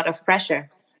putting a lot of pressure,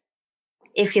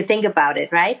 if you think about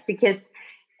it, right? Because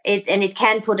it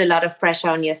can put a lot of pressure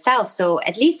on yourself. So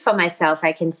at least for myself,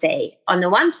 I can say on the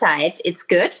one side, it's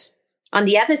good. On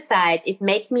the other side, it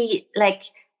made me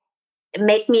like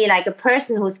a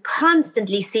person who's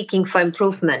constantly seeking for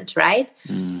improvement, right?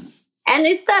 And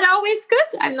is that always good?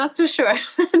 I'm not so sure.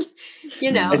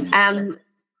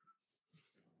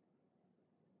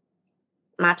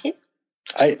 Martin?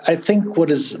 I think what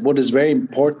is very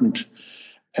important,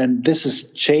 and this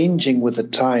is changing with the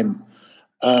time,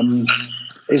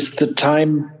 is the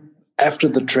time after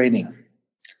the training.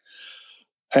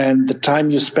 And the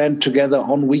time you spend together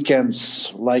on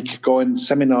weekends, like going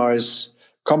seminars,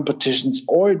 competitions,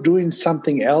 or doing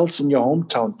something else in your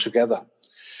hometown together.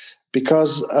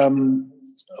 Because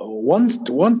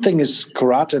one thing is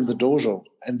karate in the dojo,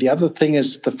 and the other thing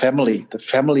is the family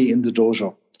in the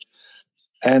dojo.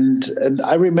 And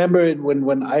I remember it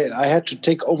when I had to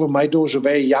take over my dojo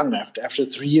very young. After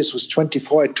 3 years, was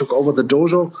 24, I took over the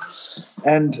dojo.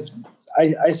 And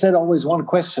I said always one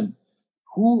question: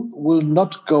 who will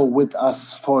not go with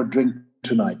us for a drink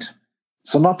tonight?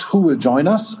 So not who will join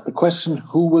us, the question,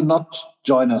 who will not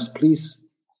join us? Please,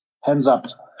 hands up.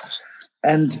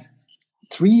 And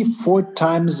 3-4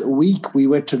 times a week we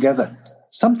were together.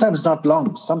 Sometimes not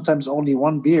long, sometimes only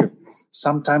one beer,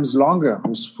 sometimes longer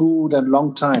with food and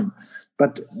long time.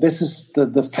 But this is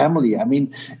the family. I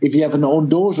mean, if you have an own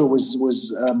dojo with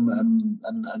an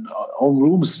own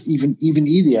rooms, even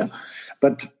easier.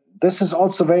 But this is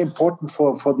also very important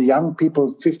for the young people,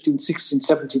 15, 16,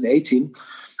 17, 18.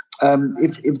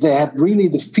 If they have really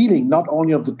the feeling, not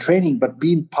only of the training, but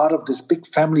being part of this big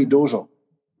family dojo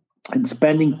and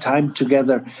spending time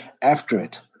together after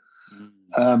it.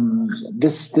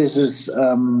 This is,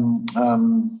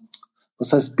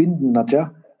 was heißt binden,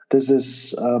 Nadja? This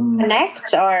is...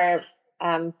 Connect or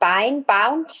bounding?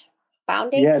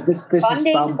 Yeah, this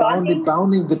bonding, is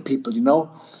bounding the people, you know.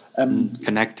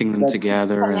 Connecting them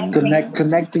together.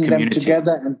 Connecting them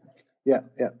together. And yeah.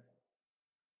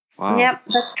 Wow. Yeah,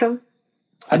 that's true.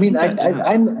 I mean,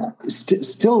 I'm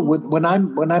still when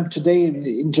I'm today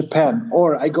in Japan,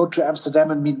 or I go to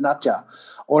Amsterdam and meet Nadja,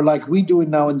 or like we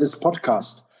doing now in this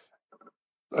podcast.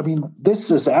 I mean, this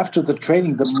is after the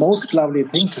training the most lovely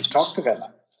thing to talk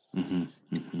together,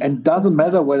 and doesn't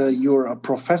matter whether you're a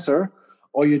professor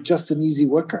or you're just an easy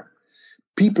worker.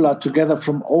 People are together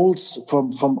from all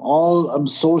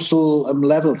social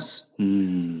levels.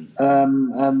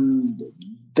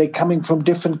 They're coming from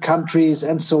different countries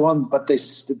and so on, but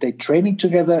they training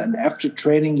together. And after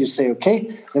training, you say, okay,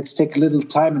 let's take a little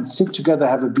time and sit together,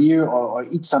 have a beer or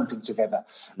eat something together.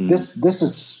 This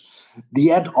is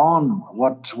the add-on.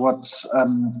 What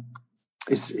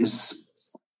is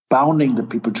bounding the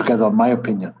people together, in my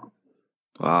opinion.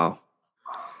 Wow,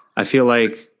 I feel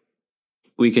like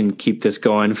we can keep this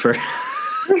going for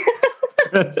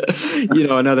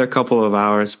another couple of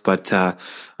hours, but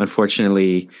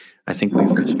unfortunately, I think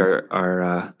we've reached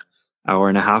our hour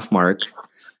and a half mark.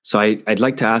 So I'd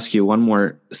like to ask you one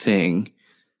more thing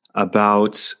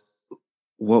about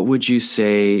what would you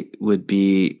say would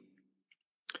be,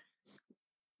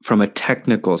 from a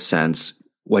technical sense,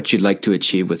 what you'd like to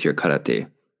achieve with your karate?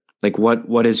 Like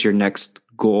what is your next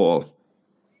goal?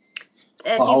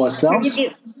 For ourselves?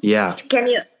 Yeah. Can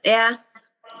you? Yeah.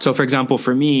 So, for example,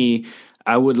 for me,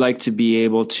 I would like to be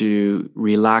able to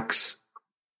relax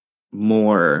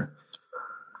more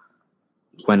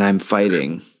when I'm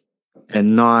fighting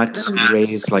and not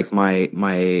raise like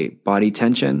my body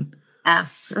tension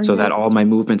so that all my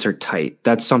movements are tight.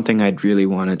 That's something I'd really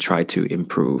want to try to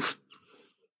improve.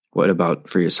 What about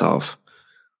for yourself?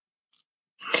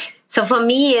 So for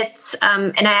me, it's,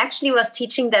 and I actually was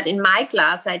teaching that in my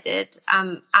class I did.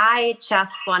 I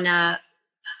just want to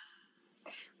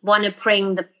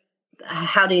bring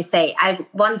how do you say? I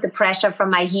want the pressure from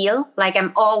my heel. Like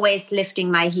I'm always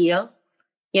lifting my heel,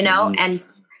 and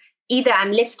either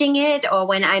I'm lifting it or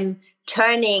when I'm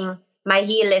turning, my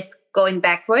heel is going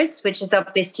backwards, which is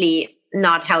obviously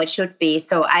not how it should be.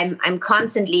 So I'm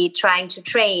constantly trying to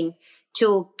train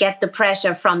to get the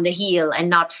pressure from the heel and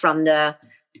not from the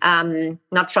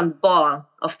ball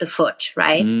of the foot,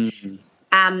 right?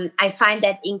 I find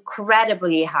that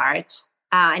incredibly hard,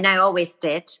 and I always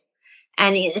did.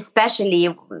 And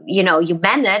especially, you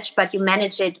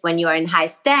manage it when you are in high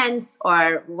stance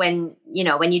or when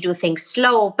you do things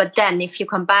slow. But then if you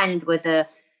combine it with a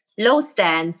low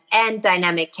stance and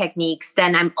dynamic techniques,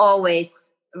 then I'm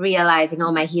always realizing,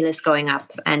 oh, my heel is going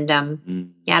up. And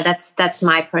that's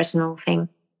my personal thing.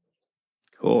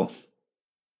 Cool.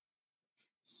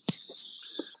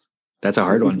 That's a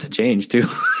hard one to change too.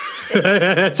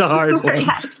 That's a hard one.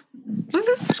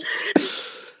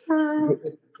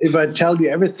 If I tell you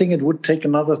everything, it would take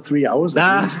another 3 hours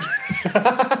at least.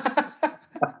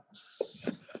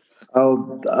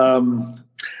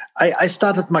 I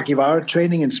started Makiwara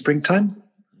training in springtime,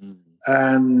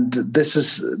 and this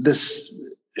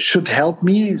should help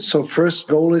me. So first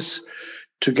goal is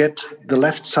to get the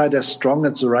left side as strong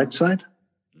as the right side.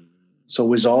 So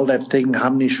with all that thing,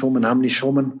 Hamni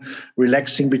Shomen,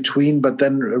 relaxing between, but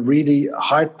then a really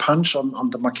hard punch on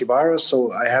the Makiwara.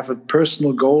 So I have a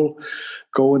personal goal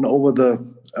going over the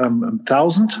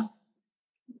 1,000.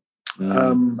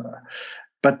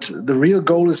 But the real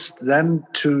goal is then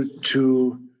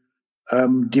to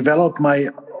develop my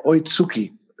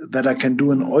oitsuki, that I can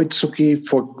do an oitsuki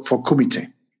for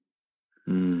kumite.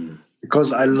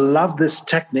 Because I love this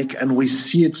technique, and we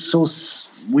see it so.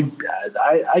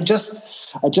 I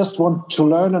just want to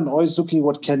learn an oitsuki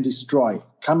what can destroy,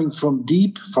 coming from a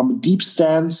deep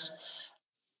stance,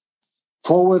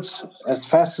 forward as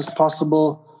fast as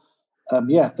possible.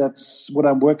 That's what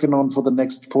I'm working on for the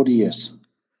next 40 years.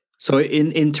 So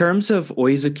in terms of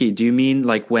oizuki, do you mean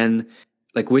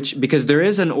because there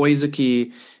is an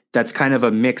oizuki that's kind of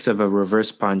a mix of a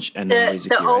reverse punch and an oizuki,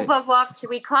 the right? overwalked,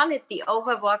 we call it the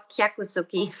overwalked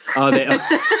kyakusuki. Oh,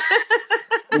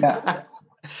 Yeah.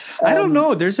 I don't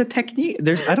know. There's a technique.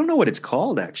 I don't know what it's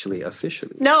called actually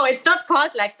officially. No, it's not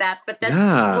called like that, but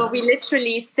that's what we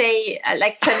literally say,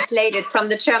 translated from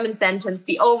the German sentence,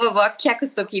 the overworked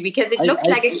kyakusuki, because it looks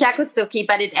like a kyakusuki,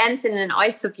 but it ends in an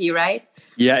oisuki, right?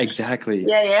 Yeah, exactly.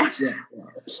 Yeah.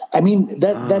 I mean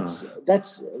that's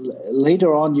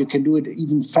later on. You can do it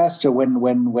even faster when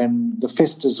the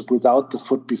fist is without the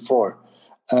foot before.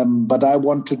 But I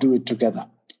want to do it together.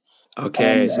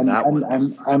 Okay,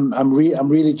 I'm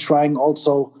really trying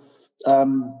also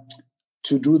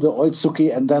to do the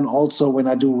oitsuki, and then also when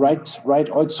I do right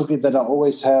oitsuki, that I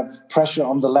always have pressure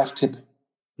on the left hip,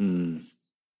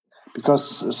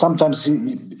 because sometimes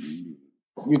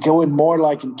you go in more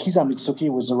like in kizamitsuki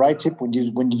with the right hip when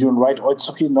you're doing right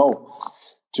oitsuki. No,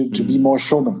 to be more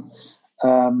shomen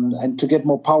and to get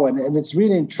more power, and it's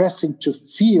really interesting to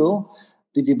feel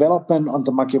the development on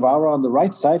the Makiwara on the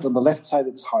right side. On the left side,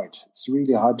 it's hard. It's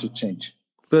really hard to change.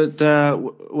 But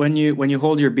when you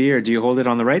hold your beer, do you hold it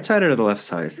on the right side or the left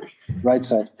side? Right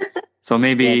side. So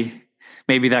maybe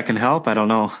that can help. I don't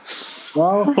know.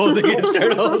 Well, holding it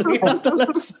on the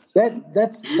left side.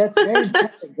 That's very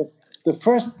interesting. The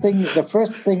first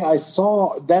thing I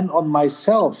saw then on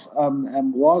myself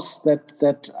was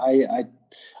that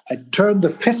I turned the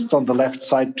fist on the left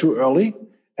side too early,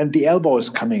 and the elbow is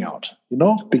coming out.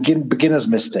 Beginner's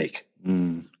mistake.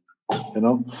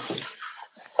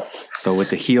 So with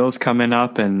the heels coming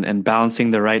up and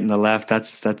balancing the right and the left,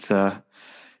 those are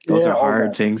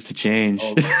hard things to change.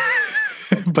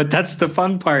 But that's the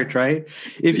fun part, right?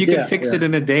 If you can fix it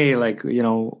in a day,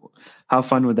 how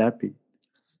fun would that be?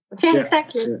 Yeah,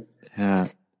 exactly. Yeah.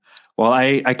 Well,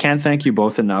 I can't thank you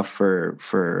both enough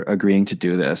for agreeing to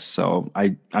do this. So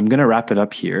I'm going to wrap it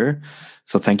up here.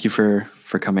 So thank you for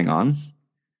coming on.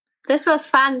 This was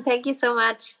fun. Thank you so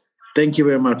much. Thank you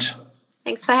very much.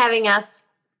 Thanks for having us.